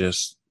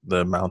 just the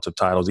amount of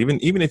titles,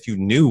 even if you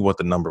knew what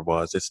the number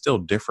was, it's still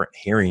different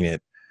hearing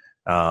it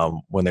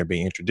when they're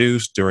being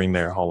introduced during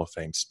their Hall of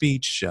Fame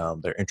speech,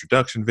 their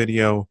introduction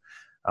video.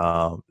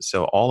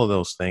 So all of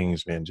those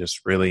things, man,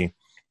 just really,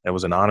 it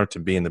was an honor to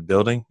be in the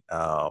building.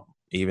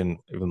 Even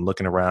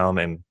looking around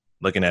and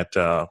looking at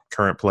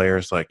current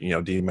players like,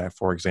 D-Mac,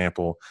 for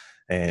example,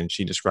 and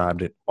she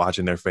described it,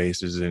 watching their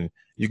faces, and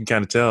you can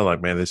kind of tell, like,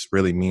 man, this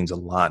really means a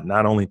lot,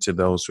 not only to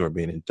those who are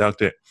being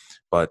inducted,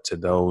 but to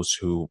those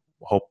who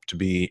hope to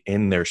be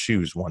in their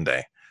shoes one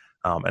day.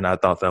 And I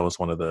thought that was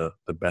one of the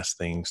best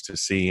things to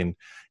see. And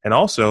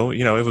also,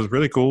 it was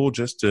really cool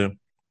just to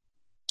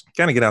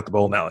kind of get out the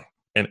bowling alley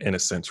in a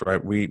sense,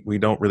 right? We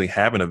don't really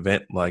have an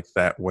event like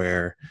that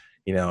where,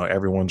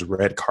 everyone's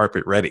red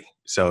carpet ready.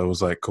 So it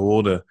was like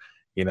cool to,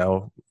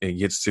 it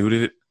gets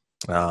suited.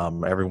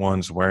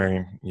 Everyone's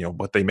wearing,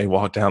 what they may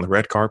walk down the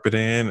red carpet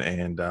in.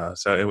 And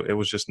so it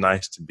was just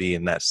nice to be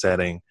in that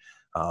setting.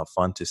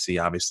 Fun to see,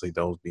 obviously,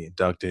 those be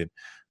inducted.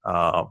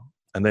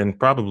 And then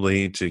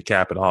probably to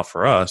cap it off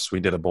for us, we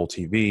did a Bowl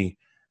TV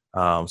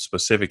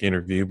specific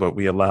interview, but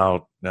we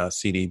allowed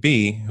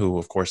CDB, who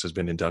of course has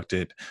been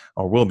inducted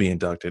or will be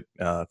inducted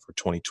for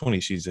 2020.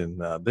 She's in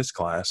this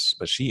class,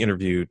 but she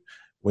interviewed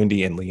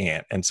Wendy and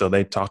Leanne. And so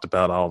they talked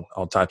about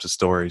all types of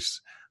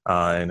stories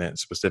and a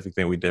specific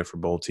thing we did for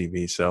Bowl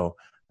TV. So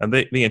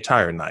the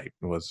entire night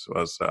was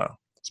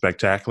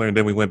spectacular. And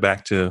then we went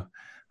back to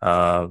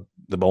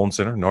the Bowling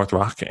Center, North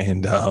Rock,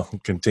 and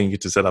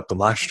continued to set up the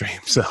live stream.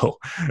 So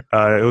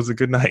it was a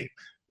good night.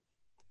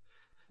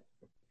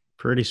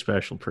 Pretty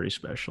special.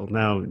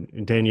 Now,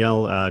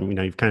 Danielle,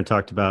 you've kind of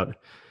talked about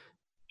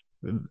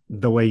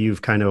the way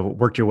you've kind of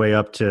worked your way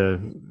up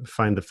to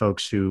find the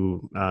folks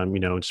who,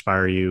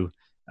 inspire you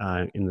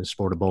in the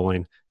sport of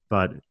bowling.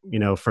 But,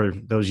 for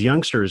those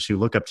youngsters who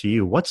look up to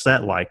you, what's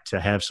that like to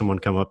have someone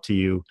come up to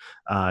you,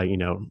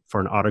 for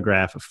an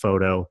autograph, a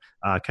photo?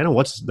 Kind of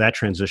what's that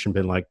transition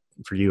been like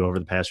for you over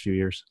the past few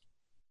years?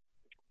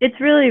 It's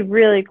really,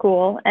 really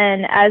cool.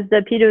 And as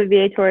the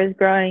PWBA tour is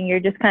growing, you're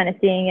just kind of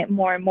seeing it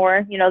more and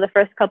more. The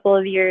first couple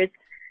of years,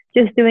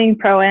 just doing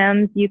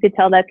pro-ams, you could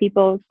tell that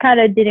people kind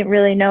of didn't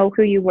really know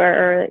who you were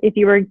or if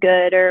you were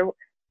good or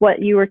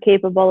what you were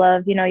capable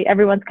of.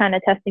 Everyone's kind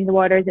of testing the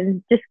waters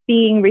and just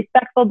being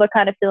respectful, but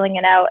kind of filling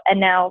it out.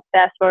 And now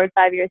fast forward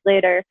 5 years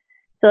later,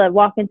 to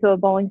walk into a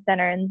bowling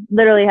center and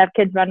literally have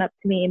kids run up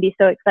to me and be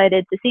so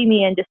excited to see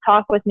me and just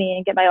talk with me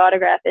and get my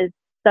autograph is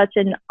such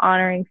an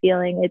honoring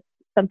feeling. It's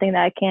something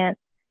that I can't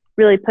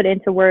really put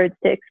into words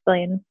to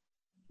explain.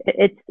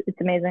 It's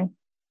amazing.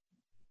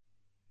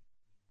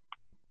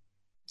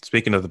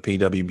 Speaking of the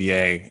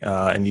PWBA,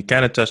 and you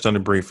kind of touched on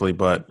it briefly,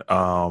 but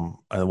and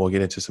we'll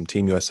get into some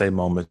Team USA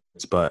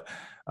moments, but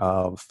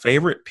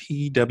favorite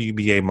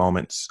PWBA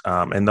moments,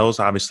 and those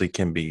obviously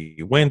can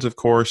be wins, of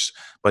course,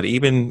 but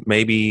even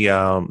maybe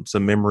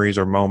some memories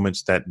or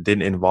moments that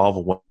didn't involve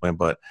a win,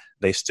 but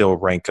they still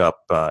rank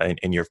up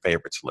in your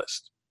favorites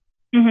list.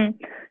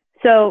 Mm-hmm.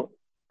 So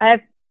I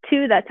have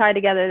two that tie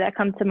together that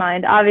come to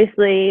mind.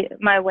 Obviously,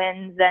 my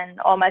wins and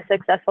all my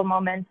successful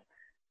moments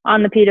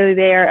on the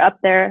PWBA are up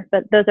there,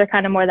 but those are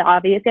kind of more the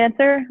obvious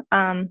answer.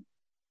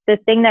 The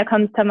thing that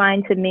comes to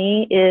mind to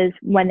me is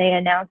when they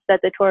announced that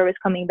the tour was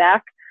coming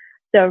back.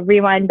 So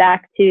rewind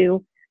back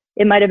to,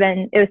 it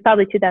was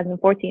probably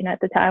 2014 at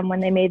the time when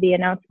they made the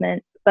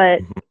announcement, but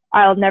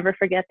I'll never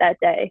forget that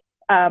day.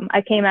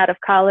 I came out of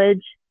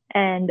college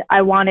and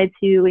I wanted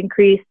to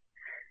increase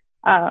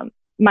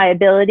my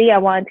ability. I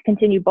wanted to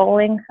continue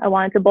bowling. I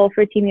wanted to bowl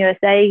for Team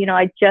USA.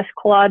 I just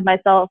clawed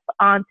myself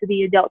onto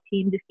the adult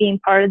team, just being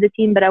part of the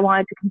team, but I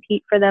wanted to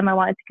compete for them. I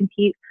wanted to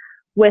compete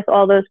with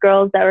all those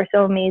girls that were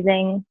so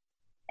amazing.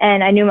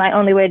 And I knew my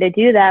only way to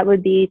do that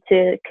would be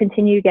to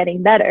continue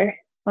getting better.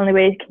 Only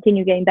way to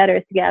continue getting better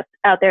is to get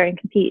out there and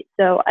compete.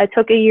 So I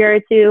took a year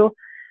or two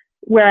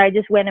where I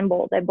just went and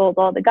bowled. I bowled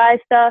all the guys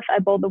stuff. I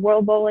bowled the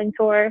World Bowling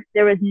Tour.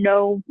 There was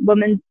no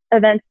women's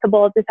events to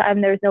bowl at the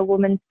time. There was no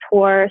women's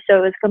tour. So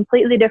it was a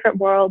completely different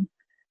world.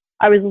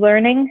 I was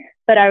learning,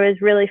 but I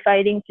was really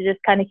fighting to just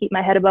kind of keep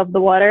my head above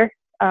the water.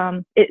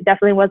 It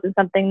definitely wasn't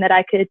something that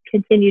I could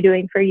continue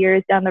doing for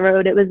years down the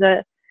road.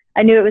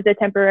 I knew it was a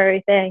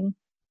temporary thing.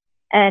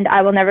 And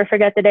I will never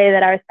forget the day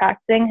that I was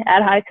practicing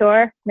at High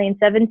Tour, lane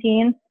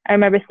 17. I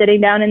remember sitting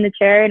down in the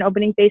chair and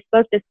opening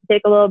Facebook just to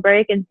take a little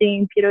break and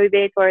seeing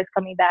PWBA Tour is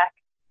coming back.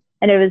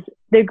 And it was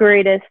the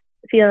greatest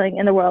feeling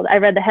in the world. I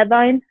read the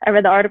headline. I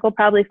read the article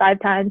probably 5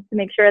 times to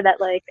make sure that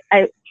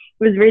I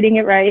was reading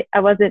it right. I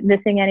wasn't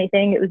missing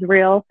anything. It was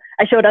real.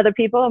 I showed other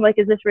people. I'm like,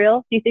 is this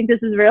real? Do you think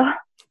this is real?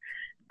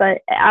 But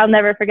I'll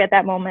never forget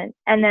that moment.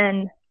 And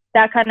then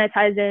that kind of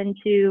ties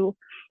into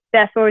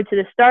fast forward to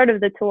the start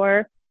of the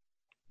tour,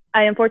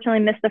 I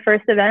unfortunately missed the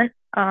first event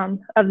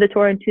of the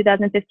tour in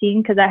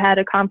 2015 because I had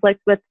a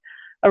conflict with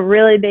a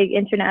really big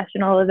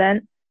international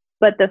event.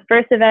 But the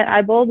first event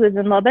I bowled was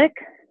in Lubbock.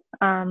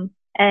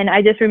 And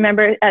I just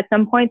remember at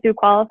some point through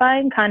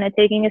qualifying, kind of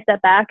taking a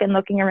step back and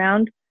looking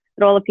around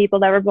at all the people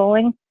that were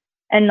bowling.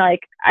 And like,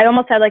 I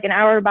almost had like an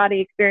hour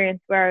body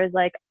experience where I was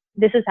like,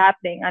 this is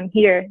happening. I'm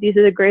here. These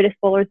are the greatest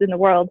bowlers in the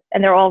world.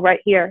 And they're all right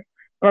here.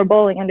 And we're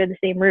bowling under the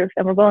same roof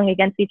and we're bowling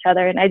against each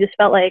other. And I just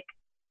felt like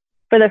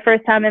for the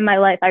first time in my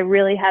life, I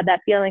really had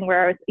that feeling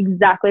where I was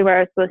exactly where I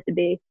was supposed to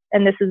be.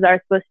 And this is what I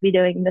was supposed to be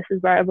doing. And this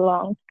is where I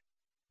belong.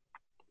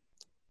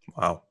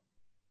 Wow.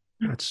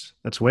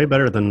 That's way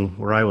better than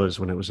where I was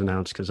when it was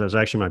announced, because that was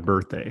actually my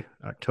birthday,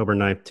 October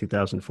 9th,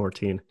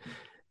 2014.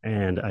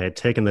 And I had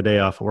taken the day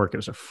off of work. It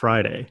was a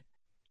Friday.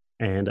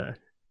 And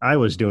I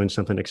was doing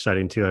something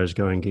exciting too. I was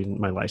going getting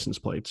my license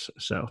plates.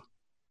 So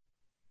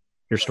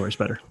your story's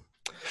better.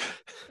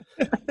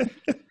 But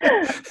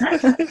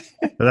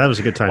that was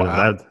a good time.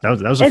 Wow. That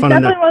was a fun.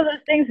 It's definitely one of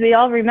those things we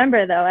all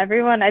remember, though.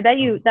 Everyone, I bet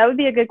you that would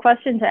be a good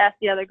question to ask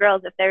the other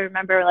girls if they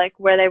remember like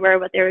where they were,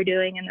 what they were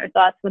doing, and their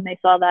thoughts when they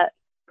saw that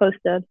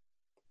posted.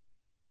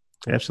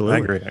 Absolutely. I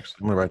agree. Actually,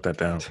 I'm gonna write that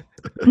down.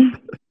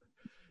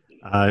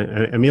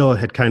 Emil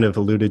had kind of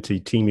alluded to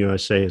Team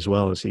USA as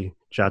well as he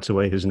jots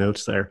away his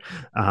notes there.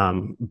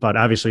 But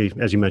obviously,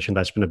 as you mentioned,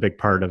 that's been a big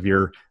part of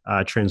your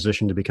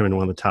transition to becoming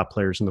one of the top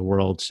players in the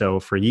world. So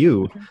for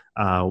you,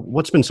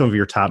 what's been some of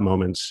your top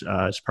moments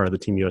as part of the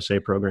Team USA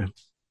program?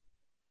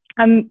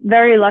 I'm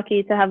very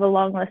lucky to have a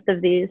long list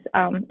of these.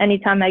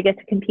 Anytime I get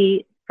to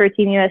compete for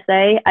Team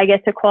USA, I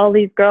get to call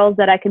these girls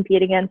that I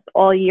compete against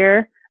all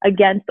year,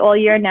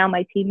 now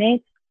my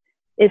teammates,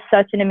 is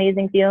such an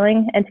amazing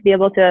feeling. And to be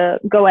able to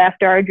go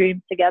after our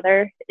dreams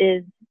together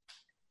is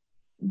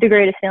the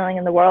greatest feeling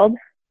in the world.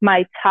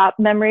 My top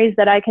memories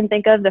that I can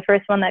think of, the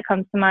first one that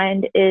comes to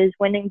mind is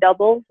winning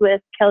doubles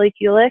with Kelly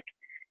Kulick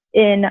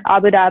in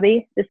Abu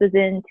Dhabi. This was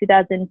in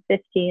 2015.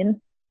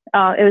 It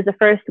was the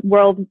first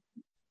world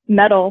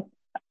medal,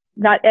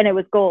 and it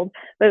was gold,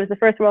 but it was the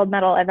first world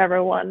medal I've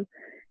ever won.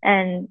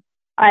 And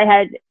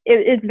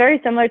it's very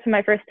similar to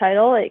my first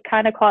title. It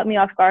kind of caught me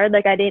off guard.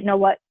 Like I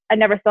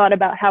never thought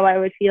about how I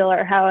would feel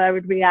or how I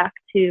would react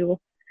to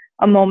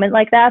a moment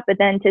like that. But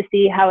then to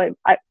see how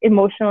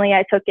emotionally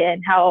I took it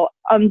and how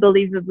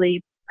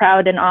unbelievably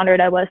proud and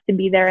honored I was to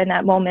be there in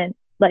that moment,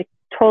 like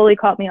totally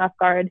caught me off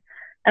guard.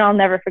 And I'll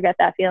never forget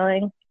that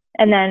feeling.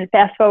 And then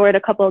fast forward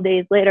a couple of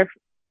days later,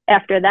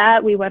 after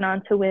that, we went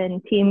on to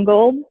win team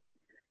gold.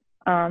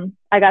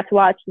 I got to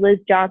watch Liz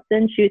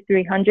Johnson shoot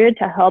 300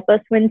 to help us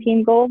win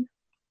team gold.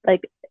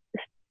 Like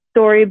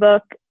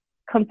storybook,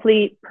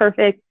 complete,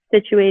 perfect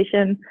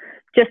situation.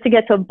 Just to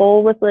get to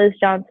bowl with Liz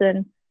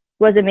Johnson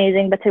was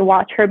amazing, but to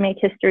watch her make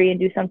history and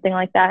do something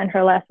like that in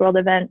her last world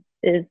event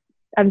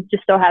I'm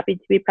just so happy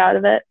to be proud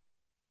of it.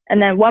 And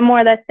then one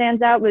more that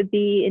stands out would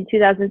be in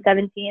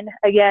 2017,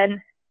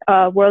 again,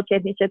 World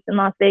Championships in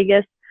Las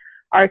Vegas,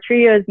 our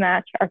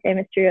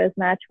famous trios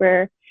match,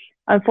 where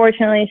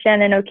unfortunately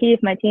Shannon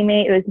O'Keefe, my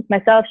teammate, it was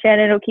myself,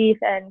 Shannon O'Keefe,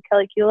 and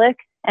Kelly Kulick,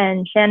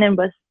 and Shannon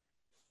was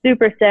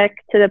super sick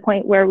to the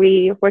point where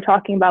we were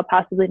talking about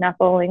possibly not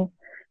bowling,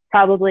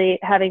 probably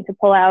having to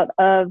pull out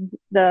of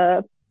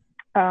the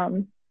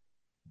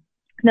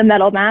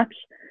medal match.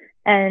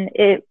 And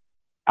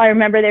I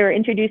remember they were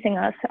introducing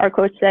us. Our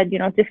coach said,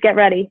 just get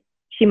ready.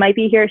 She might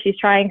be here. She's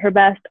trying her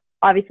best.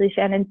 Obviously,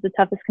 Shannon's the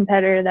toughest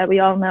competitor that we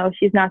all know.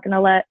 She's not going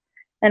to let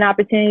an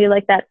opportunity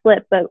like that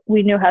slip, but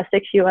we knew how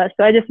sick she was.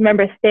 So I just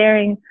remember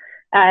staring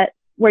at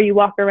where you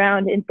walk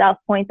around in South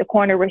Point, the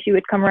corner where she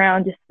would come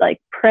around, just like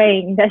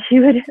praying that she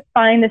would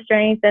find the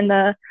strength and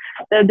the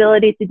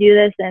ability to do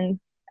this. And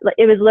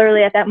it was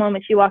literally at that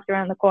moment she walked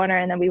around the corner,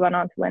 and then we went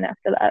on to win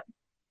after that.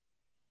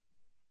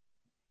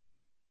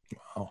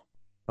 Wow.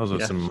 Those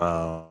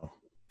are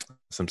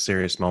some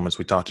serious moments.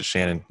 We talked to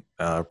Shannon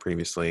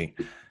previously,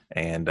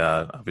 and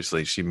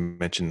obviously she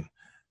mentioned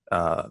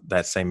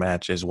that same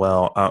match as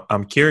well.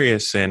 I'm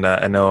curious, and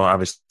I know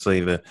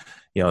obviously the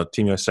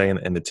Team USA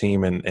and the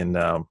team and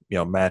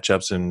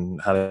matchups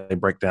and how they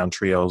break down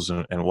trios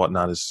and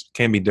whatnot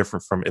can be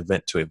different from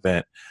event to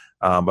event.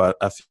 But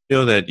I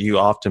feel that you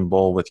often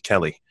bowl with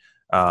Kelly.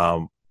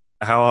 How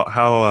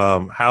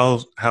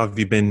have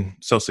you been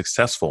so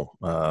successful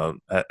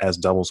as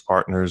doubles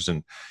partners,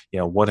 and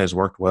what has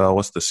worked well?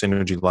 What's the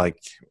synergy like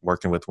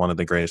working with one of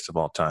the greatest of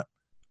all time?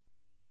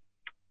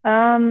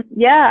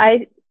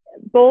 I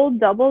bowled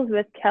doubles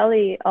with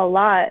Kelly a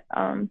lot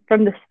from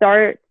the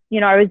start.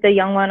 I was the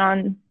young one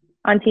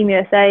on Team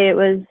USA.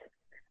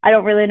 I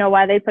don't really know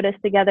why they put us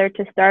together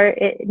to start.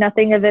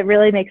 Nothing of it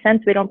really makes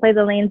sense. We don't play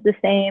the lanes the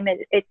same.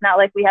 It's not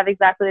like we have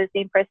exactly the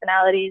same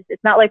personalities.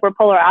 It's not like we're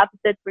polar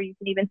opposites where you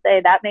can even say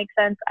that makes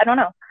sense. I don't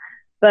know.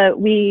 But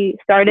we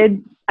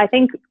started, I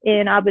think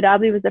in Abu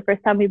Dhabi was the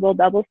first time we bowled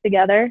doubles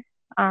together.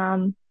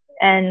 And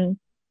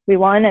we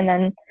won. And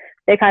then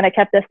they kind of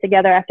kept us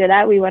together after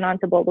that. We went on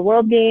to bowl the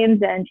World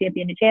Games and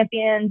Champion to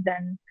Champions.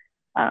 And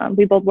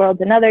we bowled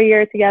Worlds another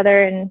year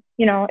together. And,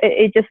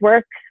 it just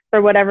works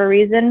for whatever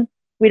reason,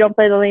 we don't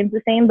play the lanes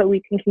the same, but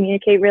we can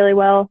communicate really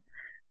well,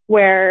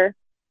 where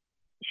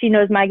she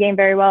knows my game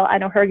very well, I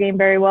know her game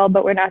very well,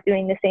 but we're not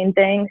doing the same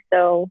thing.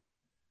 So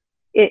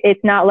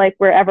it's not like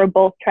we're ever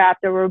both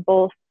trapped or we're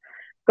both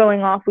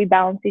going off. We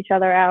balance each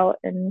other out,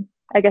 and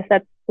I guess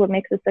that's what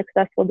makes a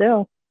successful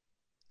duo.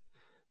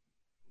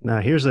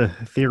 Now, here's a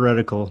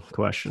theoretical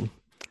question.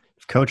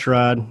 If Coach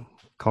Rod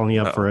calling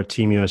you up for a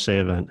Team USA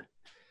event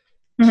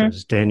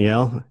says,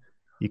 Danielle,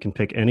 you can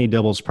pick any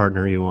doubles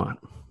partner you want,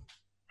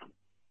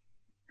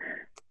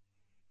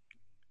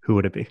 who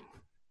would it be?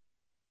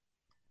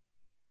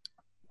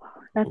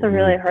 That's a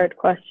really hard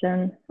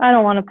question. I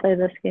don't want to play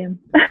this game.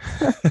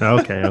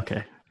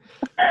 Okay.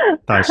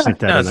 I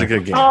slipped that That's a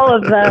good game. All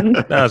of them.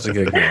 That's a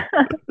good game.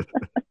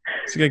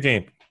 It's a good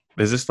game.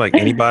 Is this like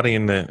anybody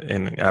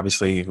in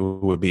obviously who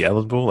would be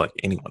eligible? Like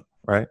anyone,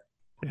 right?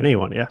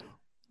 Anyone, yeah.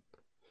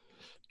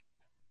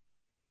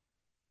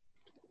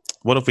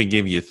 What if we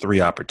give you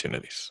 3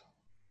 opportunities?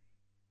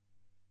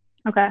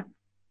 Okay.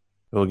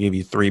 We'll give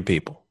you 3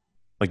 people.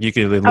 Like you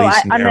could at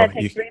least I'm narrow. going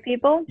to pick 3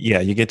 people? Yeah,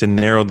 you get to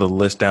narrow the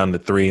list down to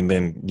 3, and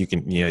then you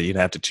can, you'd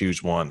have to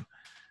choose one.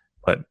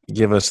 But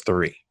give us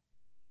 3.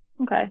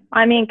 Okay.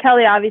 I mean,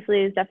 Kelly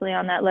obviously is definitely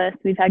on that list.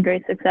 We've had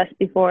great success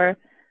before.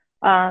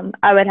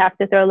 I would have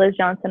to throw Liz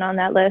Johnson on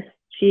that list.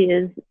 She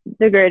is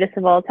the greatest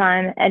of all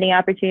time. Any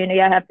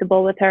opportunity I have to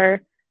bowl with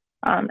her.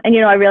 And,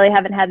 I really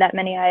haven't had that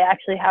many. I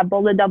actually have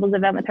bowled a doubles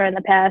event with her in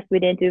the past. We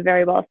didn't do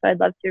very well, so I'd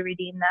love to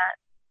redeem that.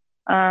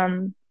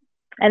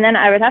 And then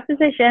I would have to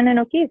say Shannon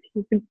O'Keefe.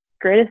 She's the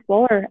greatest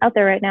bowler out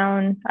there right now,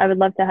 and I would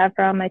love to have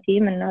her on my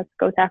team, and let's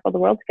go tackle the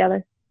world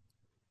together.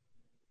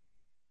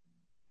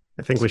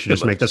 I think we should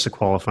just make this a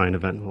qualifying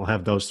event. We'll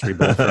have those 3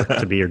 both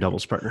to be your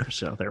doubles partner.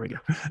 So there we go.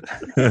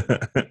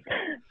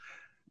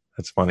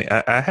 That's funny.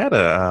 I had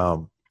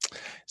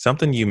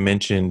something you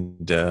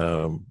mentioned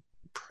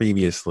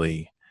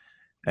previously,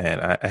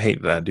 and I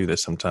hate that I do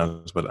this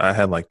sometimes, but I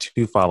had like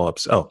 2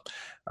 follow-ups.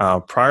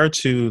 Prior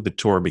to the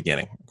tour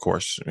beginning, of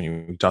course, I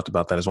mean, we talked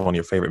about that as one of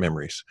your favorite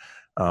memories.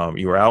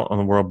 You were out on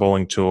the World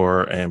Bowling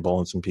Tour and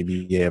bowling some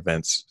PWBA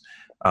events.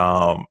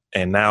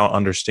 And now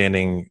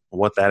understanding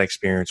what that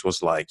experience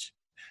was like,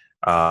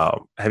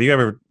 have you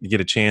ever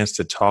get a chance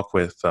to talk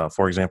with,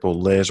 for example,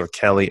 Liz or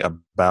Kelly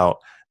about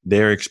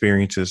their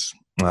experiences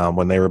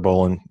when they were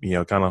bowling,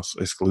 kind of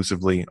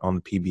exclusively on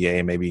the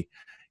PBA, maybe,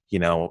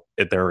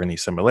 if there were any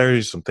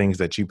similarities, some things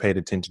that you paid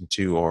attention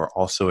to or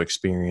also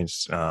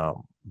experienced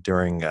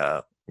during,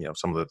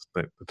 some of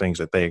the things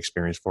that they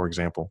experienced, for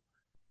example?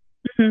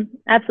 Mm-hmm.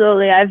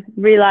 Absolutely. I've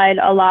relied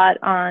a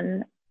lot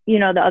on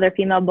the other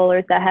female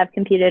bowlers that have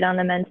competed on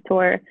the men's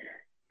tour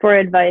for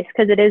advice,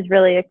 because it is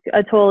really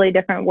a totally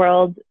different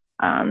world.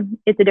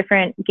 It's a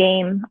different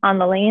game on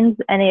the lanes,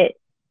 and it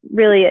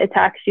really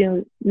attacks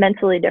you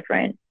mentally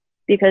different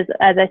because,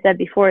 as I said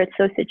before, it's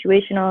so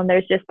situational, and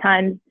there's just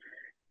times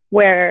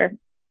where,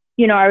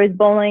 I was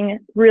bowling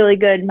really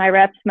good. My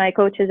reps, my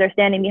coaches are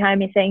standing behind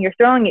me saying, you're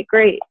throwing it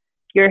great.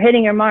 You're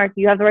hitting your mark.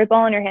 You have the right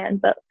ball in your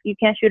hand, but you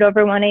can't shoot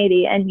over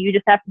 180, and you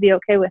just have to be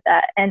okay with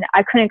that. And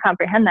I couldn't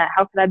comprehend that.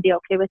 How could I be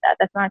okay with that?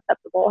 That's not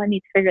acceptable. I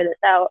need to figure this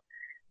out.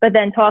 But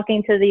then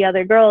talking to the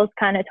other girls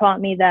kind of taught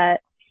me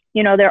that,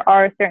 there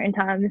are certain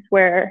times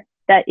where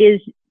that is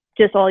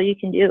just all you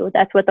can do.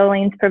 That's what the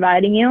lane's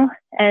providing you.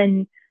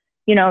 And,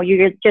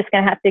 you're just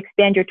going to have to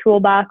expand your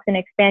toolbox and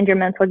expand your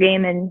mental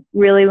game and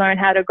really learn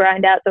how to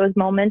grind out those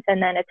moments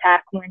and then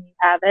attack when you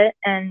have it.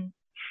 And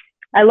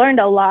I learned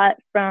a lot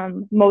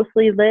from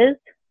mostly Liz,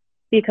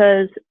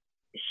 because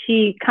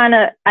she kind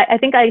of, I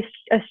think I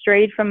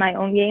strayed from my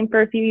own game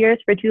for a few years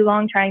for too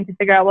long, trying to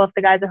figure out, well, if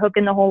the guy's a hook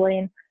in the whole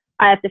lane,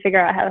 I have to figure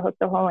out how to hook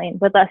the whole lane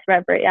with less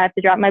rev rate. I have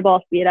to drop my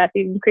ball speed. I have to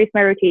increase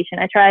my rotation.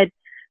 I tried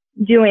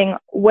doing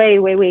way,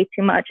 way, way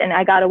too much, and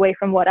I got away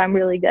from what I'm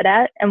really good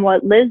at. And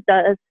what Liz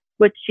does,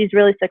 which she's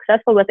really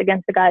successful with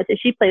against the guys, is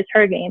she plays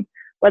her game.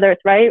 Whether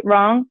it's right,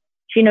 wrong,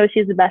 she knows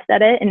she's the best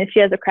at it. And if she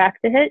has a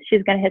crack to hit,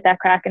 she's going to hit that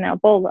crack and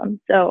out-bowl them.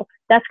 So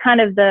that's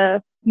kind of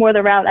the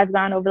route I've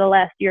gone over the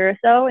last year or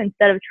so,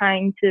 instead of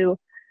trying to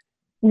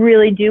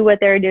really do what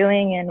they're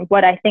doing and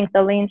what I think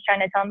the lane's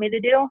trying to tell me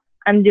to do.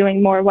 I'm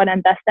doing more what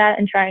I'm best at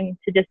and trying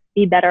to just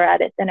be better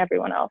at it than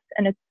everyone else.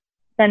 And it's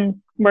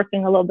been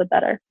working a little bit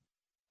better.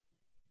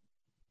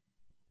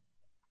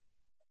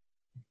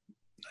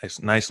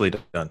 Nicely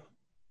done.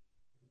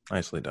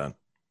 Nicely done.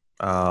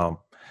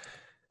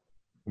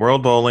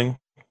 World Bowling,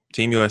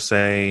 Team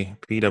USA,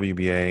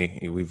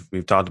 PWBA.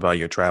 We've talked about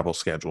your travel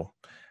schedule,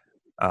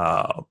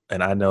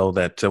 and I know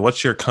that.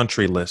 What's your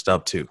country list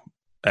up to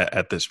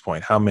at this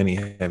point? How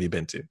many have you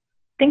been to?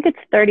 I think it's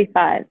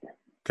 35.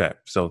 Okay,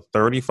 so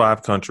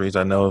 35 countries.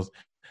 I know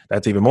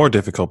that's even more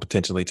difficult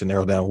potentially to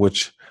narrow down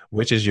which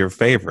is your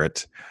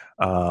favorite.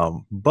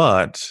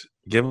 But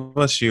give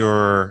us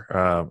your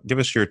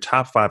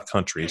top 5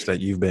 countries that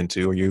you've been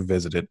to or you've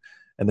visited,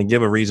 and then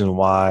give a reason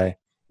why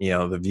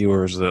the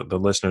viewers, the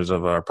listeners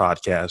of our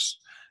podcast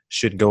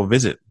should go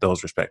visit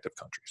those respective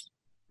countries.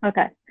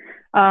 Okay.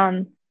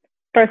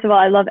 First of all,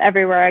 I love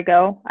everywhere I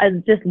go. I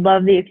just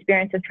love the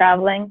experience of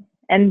traveling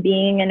and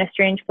being in a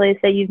strange place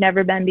that you've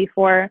never been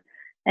before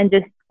and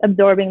just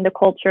absorbing the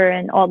culture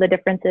and all the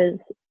differences.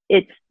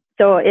 It's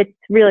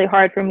really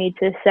hard for me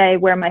to say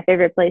where my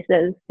favorite place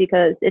is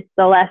because it's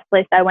the last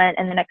place I went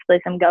and the next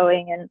place I'm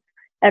going and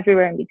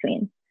everywhere in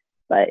between.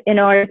 But in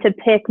order to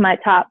pick my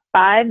top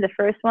 5, the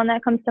first one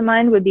that comes to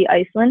mind would be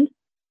Iceland.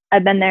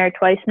 I've been there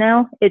twice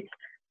now. It's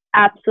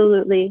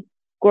absolutely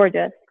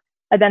gorgeous.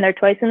 I've been there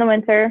twice in the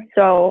winter,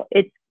 so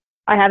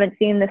I haven't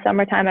seen the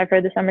summertime. I've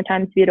heard the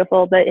summertime's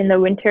beautiful, but in the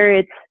winter,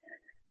 it's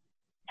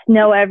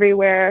snow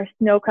everywhere,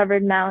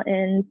 snow-covered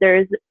mountains.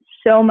 There's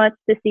so much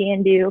to see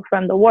and do,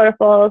 from the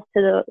waterfalls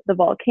to the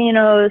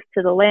volcanoes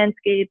to the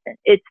landscapes.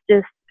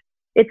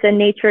 It's a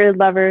nature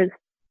lover's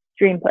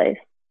dream place.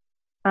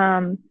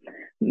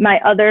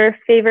 My other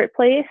favorite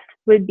place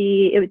would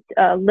be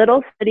a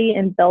little city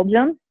in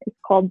Belgium. It's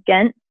called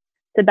Ghent.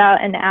 It's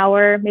about an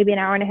hour, maybe an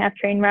hour and a half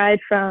train ride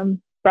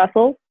from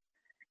Brussels.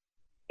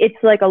 It's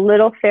like a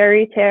little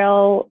fairy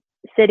tale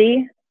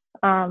city.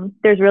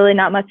 There's really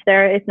not much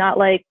there. It's not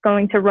like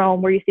going to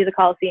Rome where you see the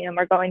Colosseum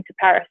or going to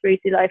Paris where you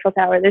see the Eiffel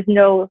Tower. There's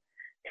no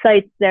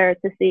sights there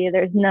to see.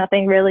 There's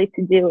nothing really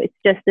to do. It's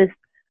just this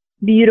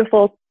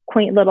beautiful,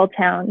 quaint little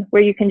town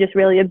where you can just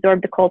really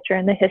absorb the culture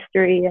and the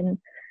history and,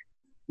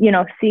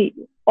 see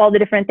all the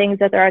different things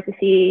that there are to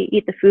see,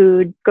 eat the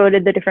food, go to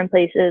the different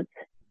places.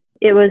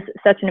 It was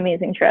such an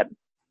amazing trip.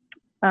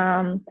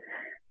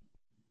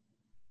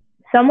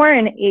 Somewhere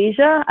in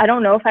Asia, I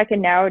don't know if I can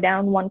narrow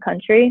down one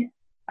country.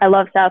 I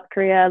love South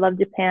Korea. I love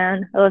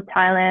Japan. I love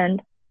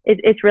Thailand.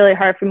 It's really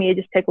hard for me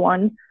to just pick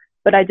one,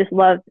 but I just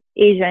love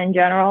Asia in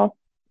general,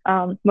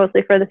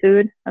 mostly for the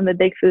food. I'm a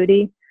big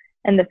foodie,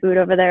 and the food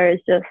over there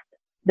is just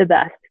the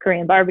best.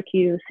 Korean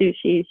barbecue,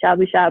 sushi,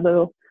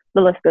 shabu-shabu,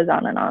 the list goes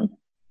on and on.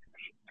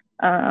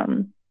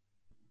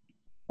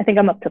 I think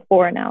I'm up to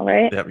 4 now,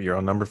 right? Yep, you're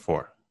on number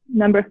 4.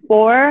 Number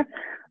 4,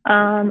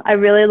 I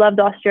really loved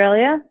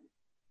Australia.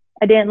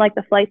 I didn't like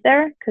the flight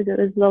there because it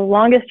was the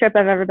longest trip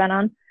I've ever been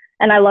on.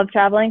 And I love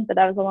traveling, but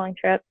that was a long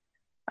trip.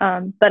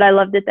 But I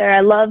loved it there.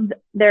 I loved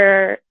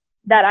that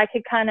I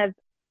could kind of,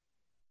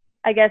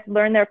 I guess,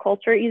 learn their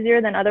culture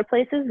easier than other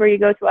places where you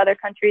go to other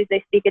countries,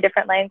 they speak a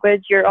different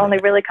language. You're only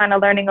really kind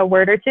of learning a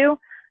word or two.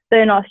 But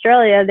in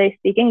Australia, they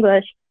speak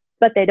English,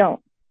 but they don't.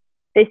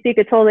 They speak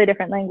a totally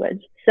different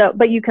language.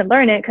 But you can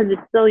learn it because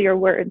it's still your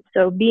words.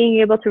 So being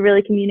able to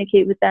really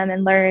communicate with them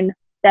and learn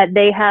that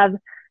they have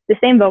the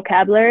same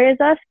vocabulary as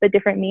us, but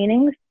different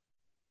meanings,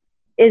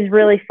 is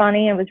really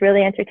funny and was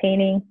really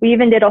entertaining. We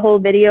even did a whole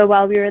video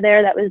while we were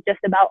there that was just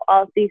about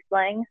Aussie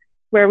slang,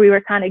 where we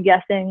were kind of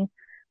guessing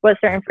what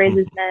certain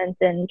phrases meant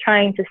and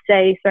trying to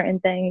say certain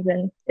things.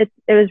 And it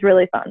was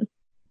really fun.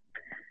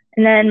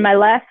 And then my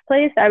last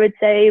place I would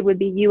say would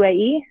be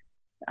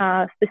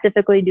UAE,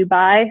 specifically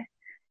Dubai.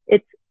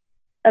 It's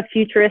a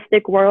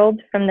futuristic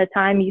world from the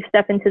time you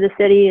step into the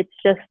city. It's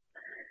just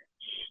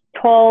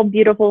tall,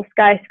 beautiful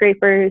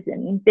skyscrapers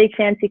and big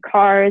fancy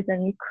cars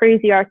and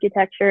crazy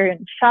architecture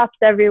and shops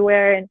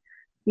everywhere and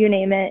you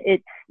name it.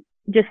 It's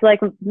just like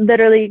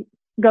literally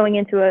going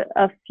into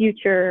a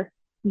future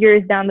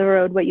years down the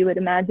road, what you would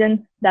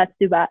imagine. That's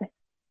Dubai.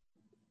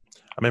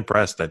 I'm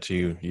impressed that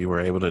you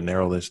were able to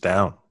narrow this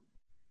down.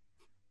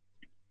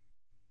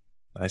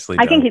 Nicely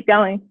done. I can keep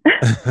going.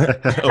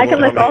 I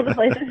can list all the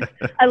places.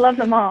 I love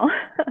them all.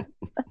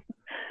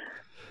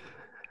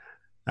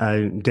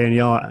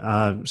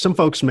 Danielle, some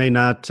folks may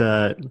not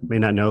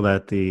know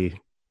that the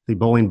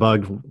bowling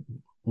bug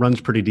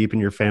runs pretty deep in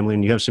your family,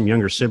 and you have some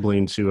younger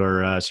siblings who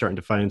are starting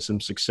to find some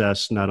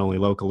success not only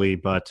locally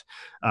but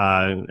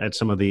at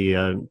some of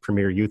the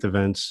premier youth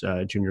events,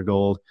 Junior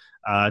Gold.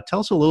 Tell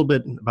us a little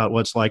bit about what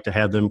it's like to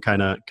have them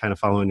kind of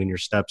following in your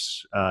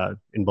steps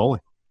in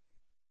bowling.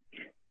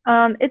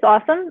 It's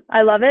awesome.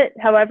 I love it.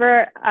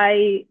 However,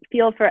 I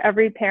feel for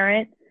every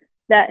parent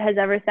that has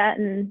ever sat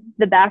in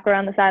the back or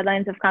on the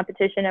sidelines of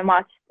competition and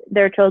watched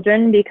their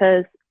children,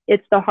 because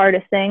it's the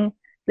hardest thing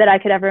that I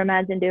could ever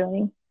imagine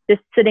doing.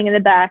 Just sitting in the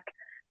back,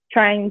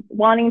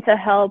 wanting to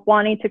help,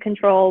 wanting to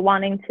control,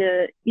 wanting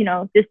to,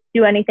 just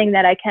do anything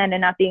that I can and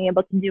not being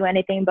able to do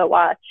anything but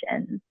watch.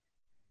 And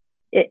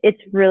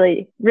it's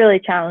really, really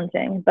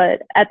challenging.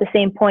 But at the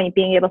same point,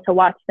 being able to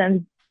watch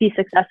them be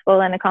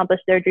successful and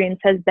accomplish their dreams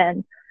has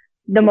been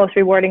the most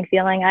rewarding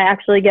feeling. I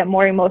actually get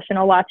more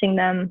emotional watching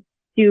them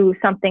do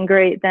something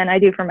great than I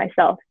do for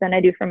myself, than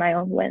I do for my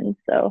own wins.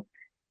 So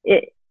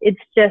it's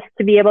just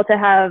to be able to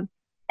have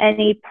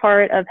any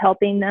part of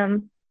helping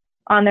them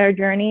on their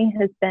journey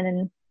has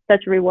been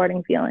such a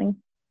rewarding feeling.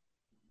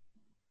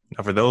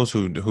 Now, for those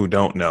who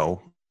don't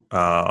know,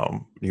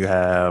 you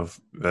have,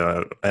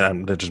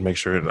 and let's just make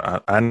sure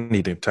I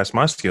need to test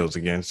my skills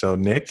again. So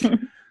Nick,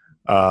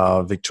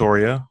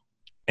 Victoria,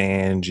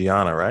 and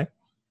Gianna, right?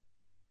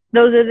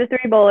 Those are the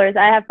 3 bowlers.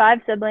 I have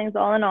 5 siblings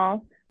all in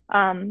all.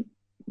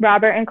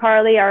 Robert and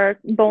Carly are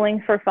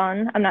bowling for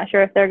fun. I'm not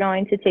sure if they're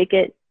going to take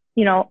it,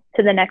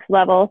 to the next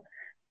level.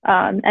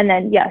 And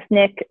then, yes,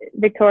 Nick,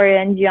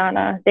 Victoria, and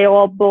Gianna, they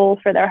all bowl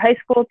for their high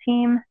school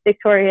team.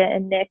 Victoria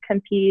and Nick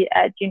compete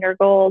at Junior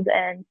Gold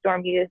and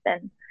Storm Youth.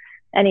 And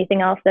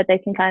anything else that they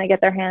can kind of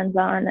get their hands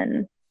on.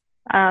 And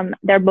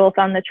they're both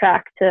on the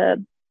track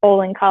to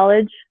bowling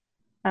college.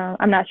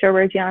 I'm not sure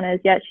where Gianna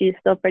is yet. She's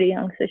still pretty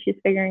young, so she's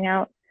figuring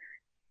out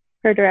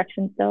her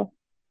direction still.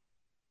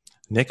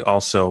 Nick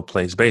also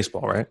plays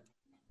baseball, right?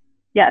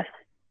 Yes,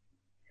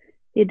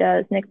 he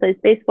does. Nick plays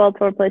baseball,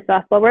 Tor plays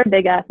softball. We're a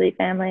big athlete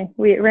family.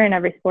 We're in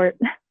every sport.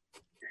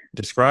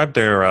 Describe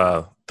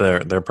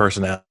their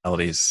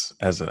personalities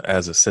as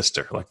a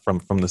sister, like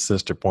from the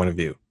sister point of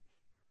view.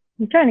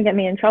 You're trying to get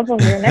me in trouble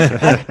here.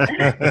 Next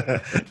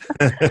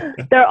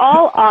They're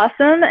all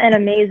awesome and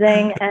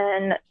amazing,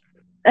 and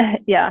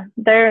yeah,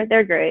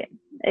 they're great.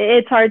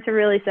 It's hard to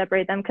really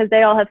separate them because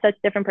they all have such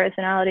different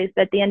personalities,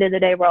 but at the end of the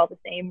day, we're all the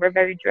same. We're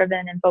very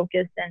driven and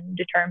focused and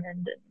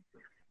determined. And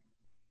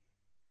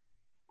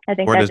I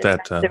think where does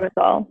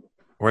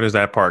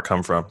that part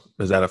come from?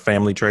 Is that a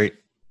family trait?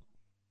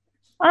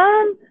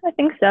 I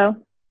think so.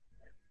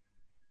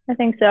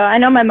 I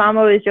know my mom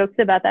always jokes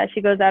about that. She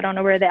goes, I don't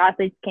know where the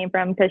athletes came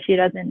from because she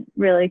doesn't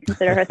really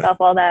consider herself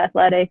all that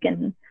athletic,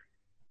 and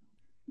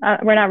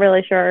we're not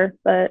really sure,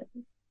 but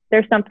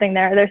there's something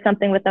there. There's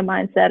something with the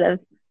mindset of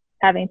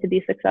having to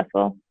be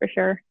successful, for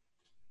sure.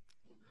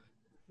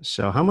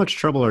 So how much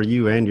trouble are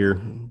you and your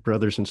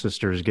brothers and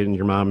sisters getting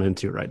your mom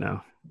into right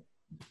now?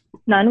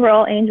 None. We're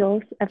all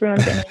angels.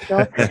 Everyone's an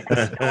angel. And we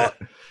don't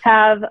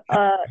have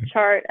a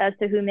chart as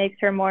to who makes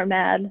her more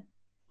mad.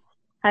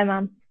 Hi,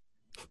 Mom.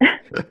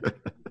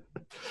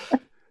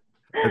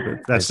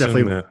 That's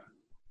definitely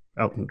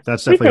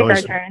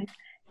always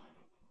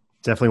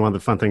definitely one of the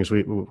fun things.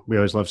 We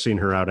always love seeing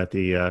her out at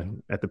the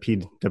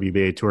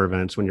PWBA tour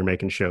events when you're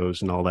making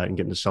shows and all that, and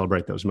getting to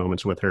celebrate those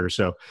moments with her.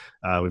 So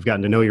we've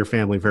gotten to know your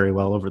family very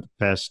well over the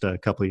past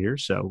couple of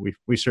years. So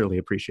we certainly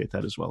appreciate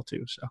that as well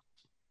too. So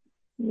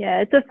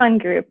yeah, it's a fun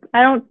group.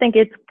 I don't think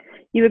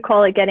you would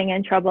call it getting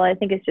in trouble. I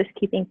think it's just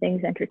keeping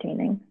things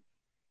entertaining.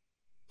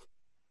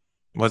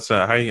 What's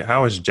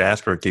how is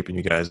Jasper keeping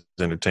you guys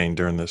entertained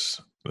during this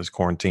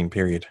quarantine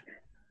period?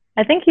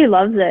 I think he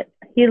loves it.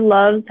 He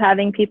loves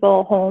having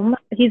people home.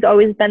 He's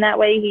always been that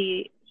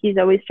way. He's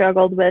always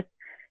struggled with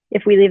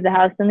if we leave the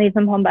house and leave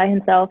him home by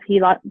himself. He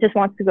just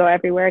wants to go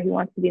everywhere. He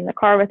wants to be in the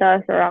car with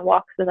us or on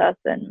walks with us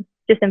and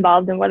just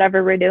involved in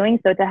whatever we're doing.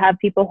 So to have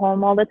people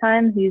home all the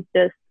time, he's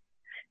just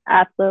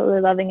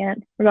absolutely loving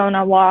it. We're going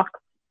on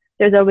walks.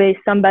 There's always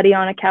somebody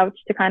on a couch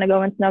to kind of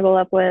go and snuggle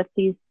up with.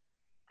 He's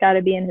got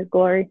to be in his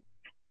glory.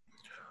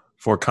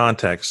 For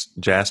context,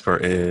 Jasper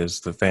is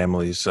the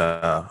family's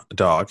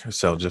dog.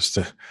 So just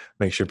to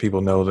make sure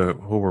people know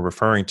who we're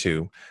referring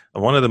to.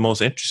 One of the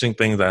most interesting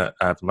things that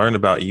I've learned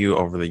about you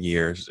over the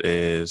years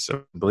is,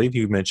 I believe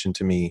you mentioned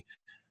to me,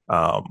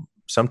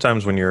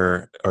 sometimes when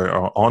you're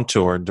on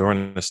tour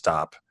during the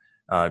stop,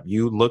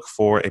 you look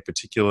for a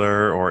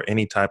particular or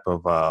any type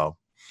of,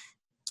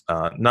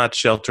 not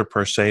shelter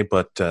per se,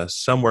 but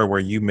somewhere where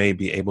you may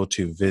be able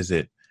to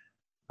visit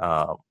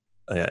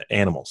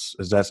animals.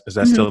 Is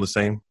that still the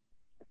same?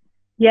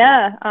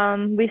 Yeah,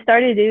 we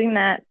started doing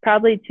that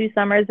probably 2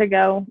 summers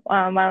ago.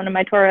 One of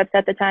my tour reps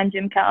at the time,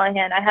 Jim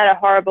Callahan, I had a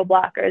horrible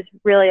block. I was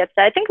really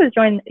upset. I think it was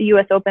during the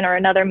U.S. Open or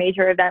another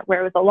major event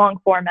where it was a long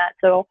format.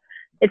 So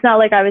it's not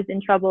like I was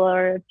in trouble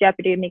or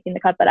jeopardy of making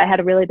the cut, but I had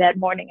a really bad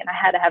morning and I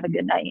had to have a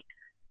good night.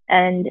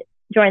 And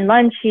during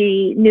lunch,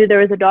 he knew there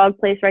was a dog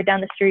place right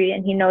down the street,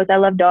 and he knows I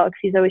love dogs.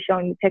 He's always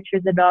showing me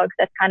pictures of dogs.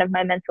 That's kind of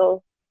my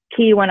mental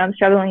key when I'm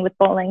struggling with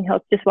bowling.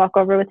 He'll just walk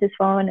over with his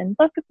phone and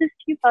look at this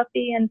cute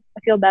puppy, and I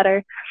feel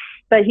better.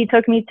 But he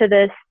took me to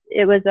this,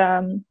 it was,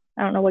 I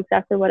don't know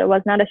exactly what it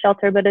was, not a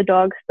shelter, but a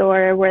dog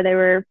store where they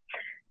were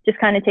just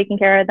kind of taking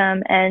care of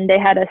them. And they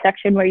had a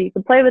section where you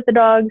could play with the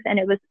dogs, and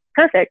it was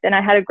perfect. And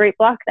I had a great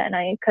block that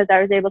night because I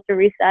was able to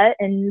reset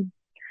and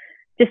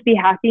just be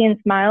happy and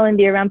smile and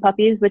be around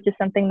puppies, which is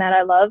something that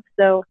I love.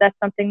 So that's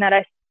something that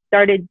I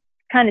started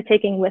kind of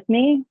taking with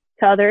me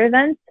to other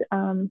events.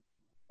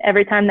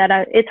 Every time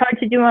that it's hard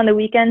to do on the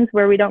weekends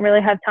where we don't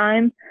really have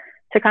time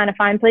to kind of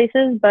find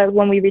places. But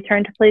when we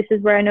return to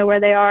places where I know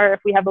where they are, if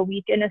we have a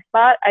week in a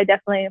spot, I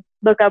definitely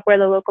look up where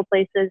the local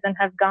place is and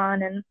have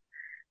gone and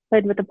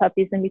played with the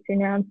puppies in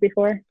between rounds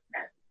before.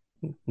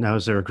 Now,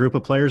 is there a group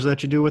of players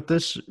that you do with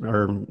this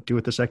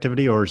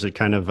activity, or is it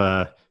kind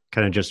of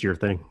just your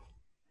thing?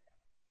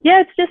 Yeah,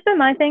 it's just been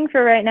my thing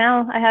for right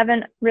now. I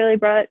haven't really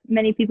brought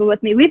many people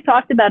with me. We've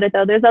talked about it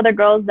though. There's other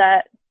girls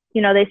that,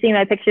 you know, they see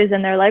my pictures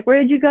and they're like,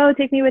 where did you go?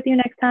 Take me with you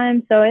next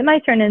time. So it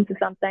might turn into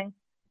something.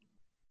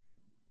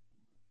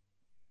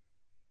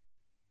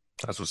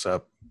 That's what's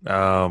up.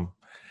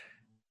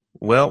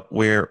 Well,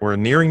 we're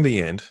nearing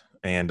the end,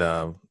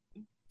 and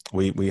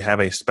we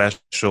have a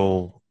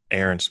special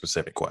Aaron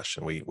specific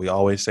question. We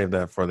always save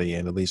that for the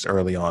end, at least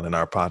early on in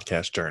our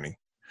podcast journey.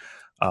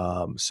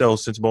 So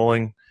since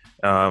bowling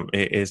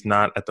is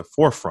not at the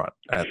forefront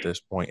at this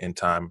point in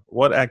time,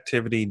 what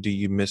activity do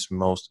you miss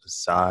most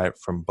aside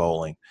from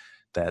bowling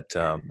that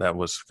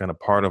was kind of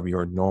part of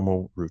your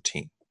normal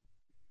routine?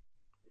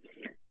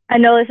 I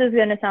know this is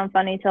going to sound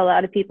funny to a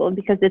lot of people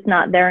because it's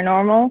not their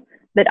normal,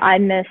 but I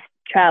miss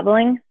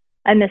traveling.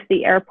 I miss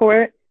the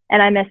airport,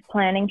 and I miss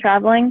planning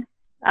traveling.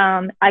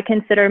 I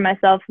consider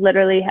myself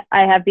literally,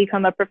 I have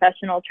become a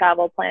professional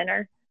travel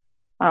planner.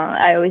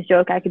 I always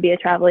joke I could be a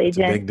travel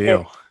agent. It's a big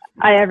deal. If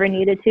I ever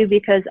needed to,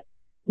 because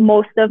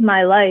most of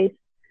my life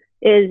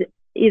is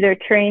either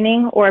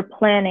training or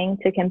planning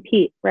to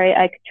compete, right?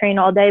 I could train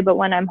all day, but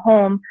when I'm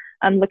home,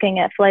 I'm looking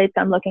at flights,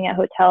 I'm looking at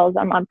hotels,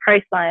 I'm on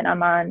Priceline,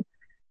 I'm on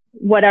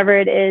whatever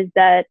it is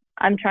that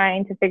I'm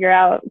trying to figure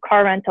out,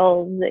 car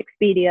rentals,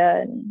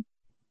 Expedia, and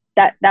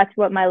that's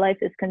what my life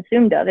is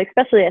consumed of,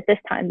 especially at this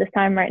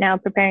time right now,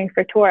 preparing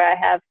for tour. I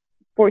have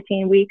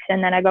 14 weeks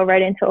and then I go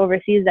right into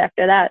overseas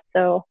after that.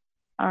 So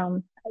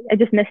I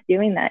just miss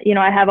doing that. You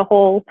know, I have a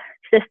whole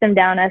system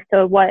down as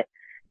to what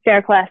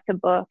fare class to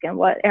book and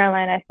what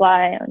airline I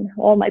fly and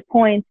all my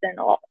points and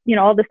all, you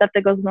know, all the stuff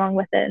that goes along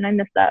with it. And I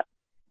miss that.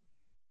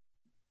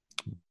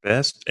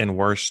 Best and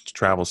worst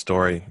travel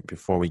story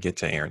before we get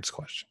to Aaron's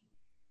question.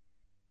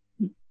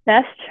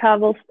 Best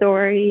travel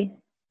story.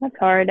 That's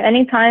hard.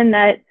 Anytime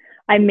that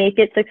I make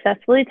it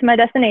successfully to my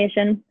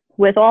destination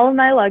with all of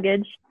my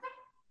luggage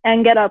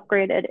and get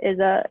upgraded is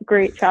a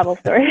great travel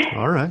story.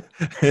 All right.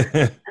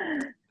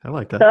 I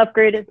like that. The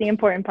upgrade is the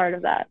important part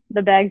of that.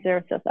 The bags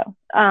are so.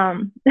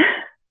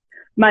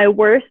 My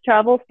worst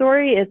travel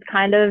story is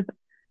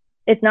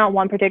it's not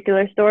one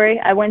particular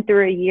story. I went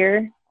through a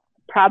year,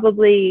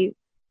 probably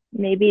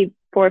maybe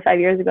 4 or 5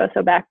 years ago,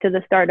 so back to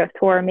the start of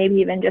tour, maybe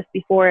even just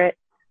before it,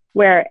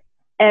 where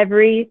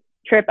every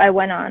trip I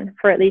went on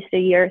for at least a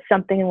year,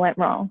 something went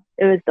wrong.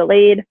 It was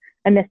delayed.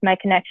 I missed my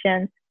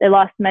connection. They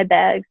lost my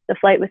bags. The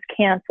flight was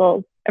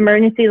canceled.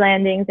 Emergency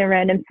landings in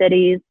random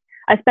cities.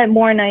 I spent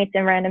more nights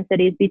in random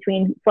cities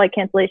between flight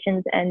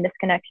cancellations and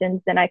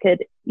misconnections than I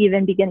could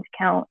even begin to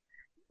count.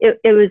 It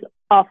was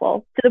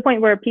awful, to the point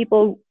where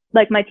people,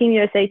 like my Team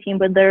USA team,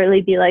 would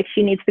literally be like,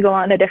 she needs to go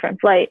on a different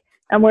flight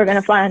and we're going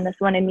to fly on this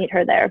one and meet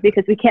her there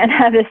because we can't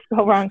have this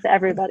go wrong to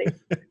everybody.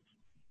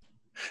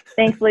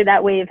 Thankfully,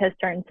 that wave has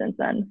turned since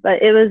then,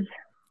 but it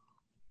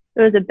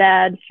was a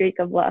bad streak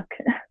of luck.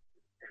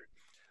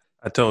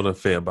 I told a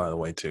fib, by the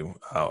way, too.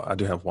 I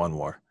do have one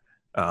more.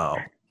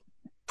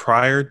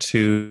 Prior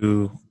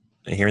to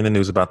hearing the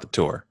news about the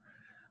tour,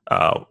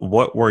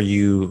 what were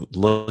you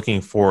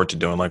looking forward to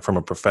doing, like from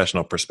a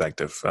professional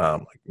perspective?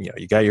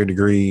 You got your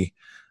degree.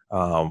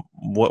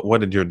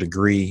 What did your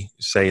degree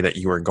say that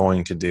you were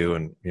going to do,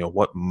 and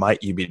what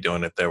might you be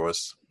doing if there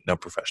was no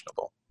professional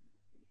bowl?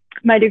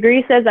 My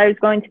degree says I was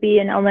going to be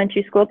an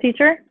elementary school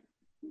teacher,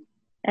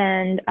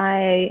 and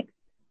I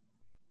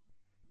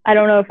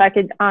don't know if I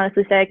could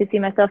honestly say I could see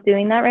myself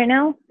doing that right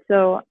now.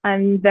 So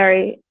I'm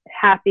very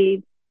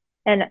happy,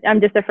 and I'm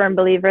just a firm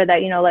believer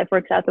that, life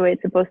works out the way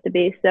it's supposed to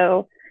be.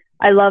 So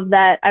I love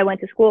that I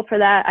went to school for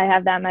that. I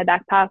have that in my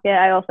back pocket.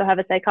 I also have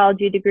a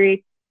psychology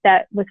degree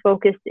that was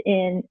focused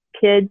in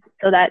kids,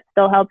 so that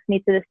still helps me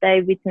to this day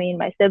between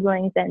my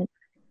siblings and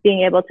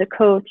being able to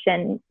coach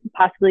and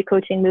possibly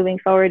coaching moving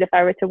forward if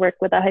I were to work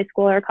with a high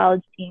school or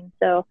college team.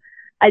 So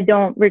I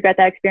don't regret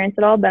that experience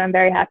at all, but I'm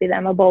very happy that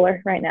I'm a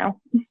bowler right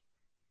now.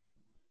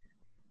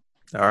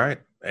 All right.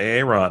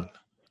 Hey, Ron.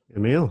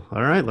 Emil.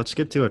 All right, let's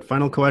get to it.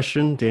 Final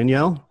question,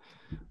 Danielle.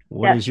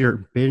 What is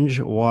your binge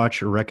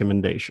watch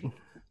recommendation?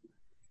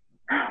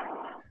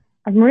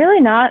 I'm really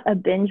not a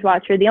binge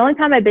watcher. The only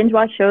time I binge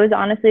watch shows,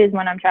 honestly, is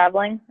when I'm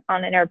traveling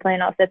on an airplane.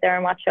 I'll sit there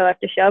and watch show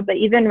after show. But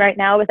even right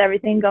now with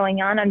everything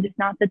going on, I'm just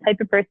not the type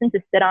of person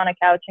to sit on a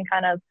couch and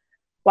kind of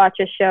watch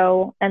a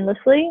show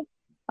endlessly.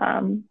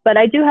 But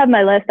I do have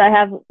my list. I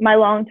have my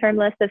long-term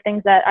list of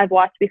things that I've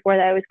watched before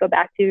that I always go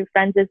back to.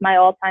 Friends is my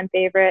all-time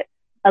favorite.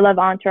 I love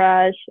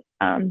Entourage.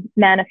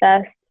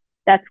 Manifest,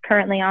 that's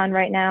currently on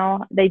right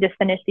now. They just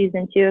finished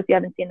season 2. If you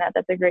haven't seen that,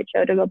 that's a great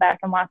show to go back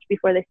and watch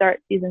before they start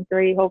season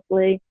 3,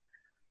 hopefully.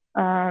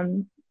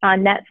 On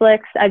Netflix,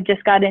 I've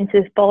just got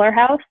into Fuller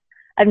House.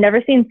 I've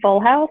never seen Full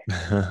House.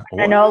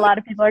 I know a lot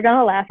of people are going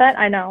to laugh at.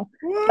 I know.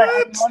 What? But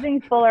I'm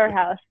loving Fuller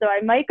House. So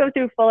I might go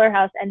through Fuller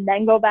House and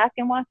then go back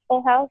and watch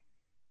Full House.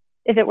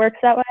 If it works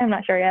that way, I'm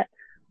not sure yet.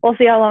 We'll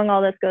see how long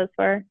all this goes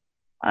for.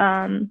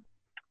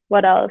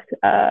 What else?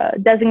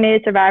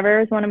 Designated Survivor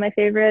is one of my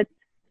favorites.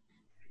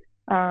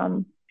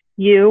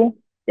 You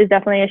is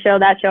definitely a show.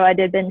 That show I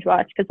did binge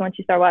watch because once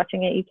you start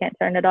watching it, you can't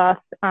turn it off.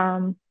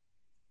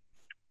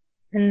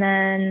 And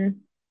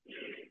then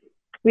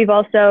we've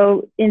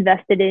also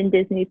invested in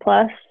Disney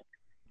Plus.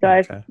 So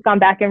I've gone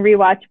back and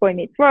rewatched Boy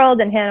Meets World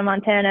and Hannah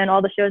Montana and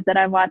all the shows that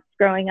I've watched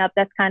growing up.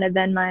 That's kind of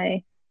been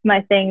my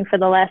thing for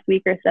the last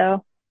week or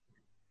so.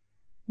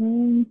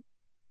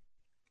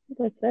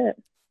 That's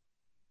it.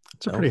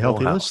 It's a pretty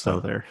healthy list, though,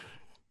 there.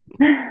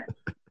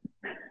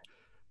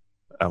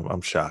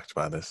 I'm shocked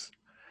by this.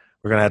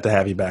 We're gonna have to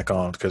have you back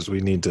on because we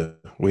need to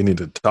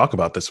talk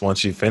about this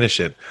once you finish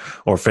it,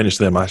 or finish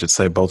them, I should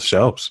say, both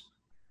shows.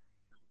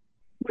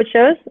 Which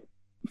shows?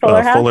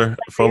 Fuller House?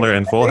 Fuller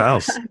and Full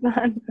House.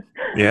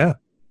 Yeah.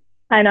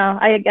 I know.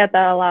 I get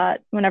that a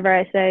lot whenever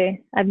I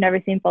say I've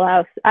never seen Full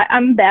House.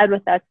 I'm bad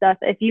with that stuff.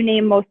 If you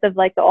name most of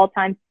like the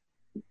all-time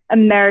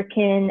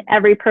American,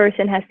 every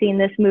person has seen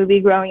this movie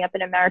growing up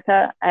in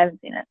America, I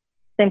haven't seen it.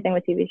 Same thing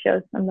with TV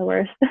shows. I'm the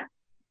worst.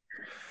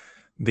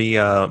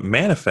 The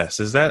Manifest,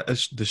 is that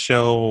the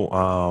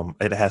show?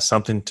 It has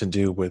something to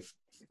do with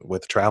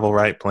travel,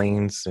 right?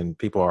 Planes, and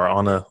people are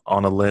on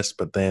a list,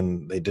 but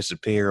then they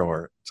disappear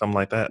or something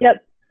like that.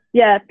 Yep.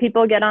 Yeah.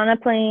 People get on a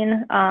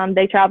plane.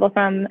 They travel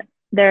from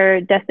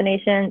their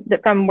destination,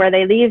 from where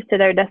they leave to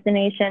their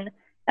destination.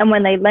 And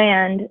when they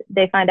land,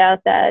 they find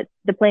out that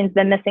the plane's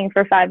been missing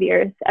for 5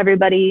 years.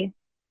 Everybody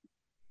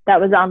that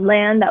was on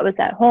land, that was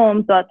at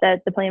home, thought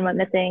that the plane went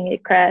missing.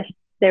 It crashed.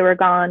 They were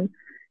gone.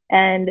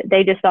 And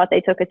they just thought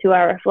they took a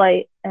 2-hour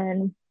flight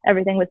and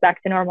everything was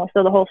back to normal.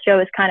 So the whole show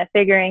is kind of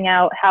figuring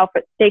out how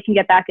they can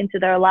get back into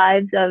their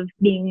lives of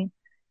being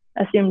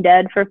assumed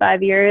dead for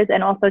 5 years,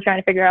 and also trying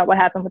to figure out what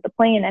happened with the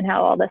plane and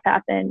how all this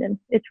happened. And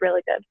it's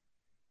really good.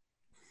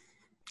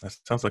 That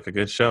sounds like a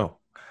good show.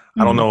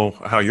 I don't know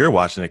how you're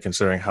watching it,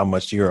 considering how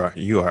much you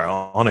are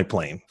on a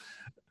plane.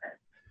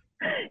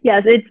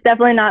 Yes, it's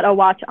definitely not a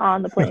watch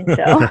on the plane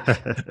show.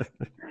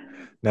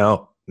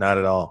 No, not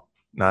at all.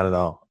 Not at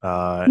all.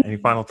 Any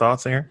final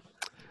thoughts, Aaron?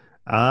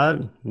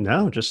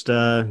 No, just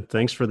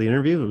thanks for the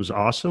interview. It was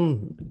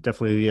awesome.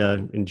 Definitely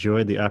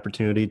enjoyed the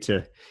opportunity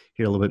to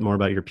hear a little bit more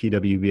about your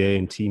PWBA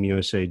and Team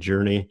USA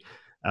journey.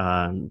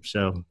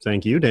 So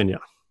thank you,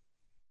 Danielle.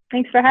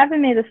 Thanks for having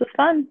me. This was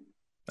fun.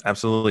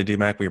 Absolutely,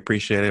 D-Mac. We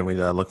appreciate it. We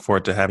look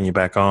forward to having you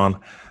back on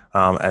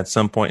at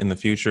some point in the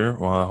future,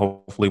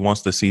 hopefully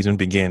once the season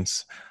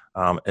begins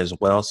as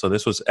well. So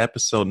this was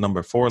episode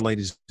number 4,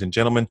 ladies and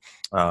gentlemen.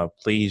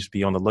 Please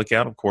be on the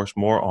lookout, of course,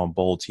 more on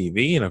Bowl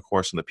TV and, of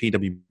course, on the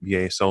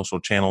PWBA social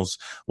channels.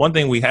 One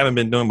thing we haven't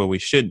been doing, but we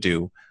should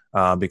do,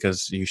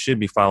 because you should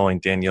be following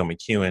Danielle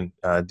McEwan.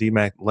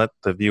 D-Mac, let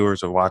the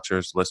viewers or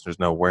watchers, listeners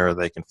know where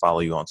they can follow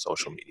you on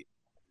social media.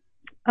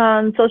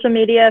 Social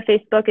media,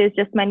 Facebook is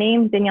just my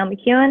name, Danielle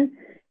McEwan.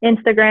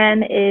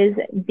 Instagram is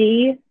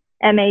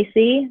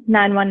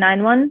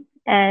DMAC9191.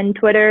 And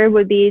Twitter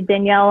would be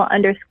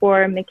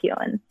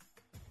Danielle_McEwan.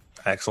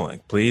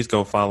 Excellent. Please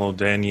go follow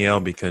Danielle,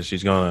 because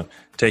she's going to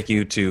take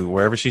you to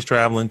wherever she's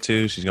traveling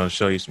to. She's going to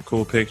show you some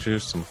cool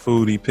pictures, some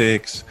foodie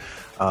pics,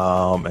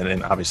 and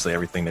then obviously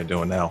everything they're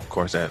doing now, of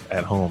course,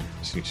 at home.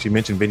 She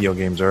mentioned video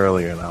games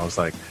earlier, and I was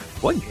like,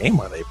 what game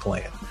are they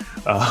playing?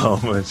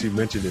 And she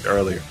mentioned it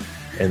earlier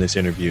in this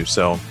interview.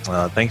 So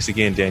thanks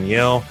again,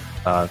 Danielle.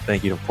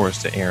 Thank you, of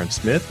course, to Aaron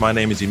Smith. My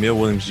name is Emil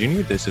Williams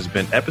Jr. This has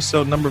been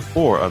episode number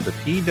 4 of the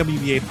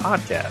PWBA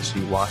Podcast.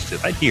 You watched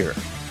it right here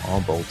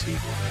on Bowl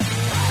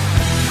TV.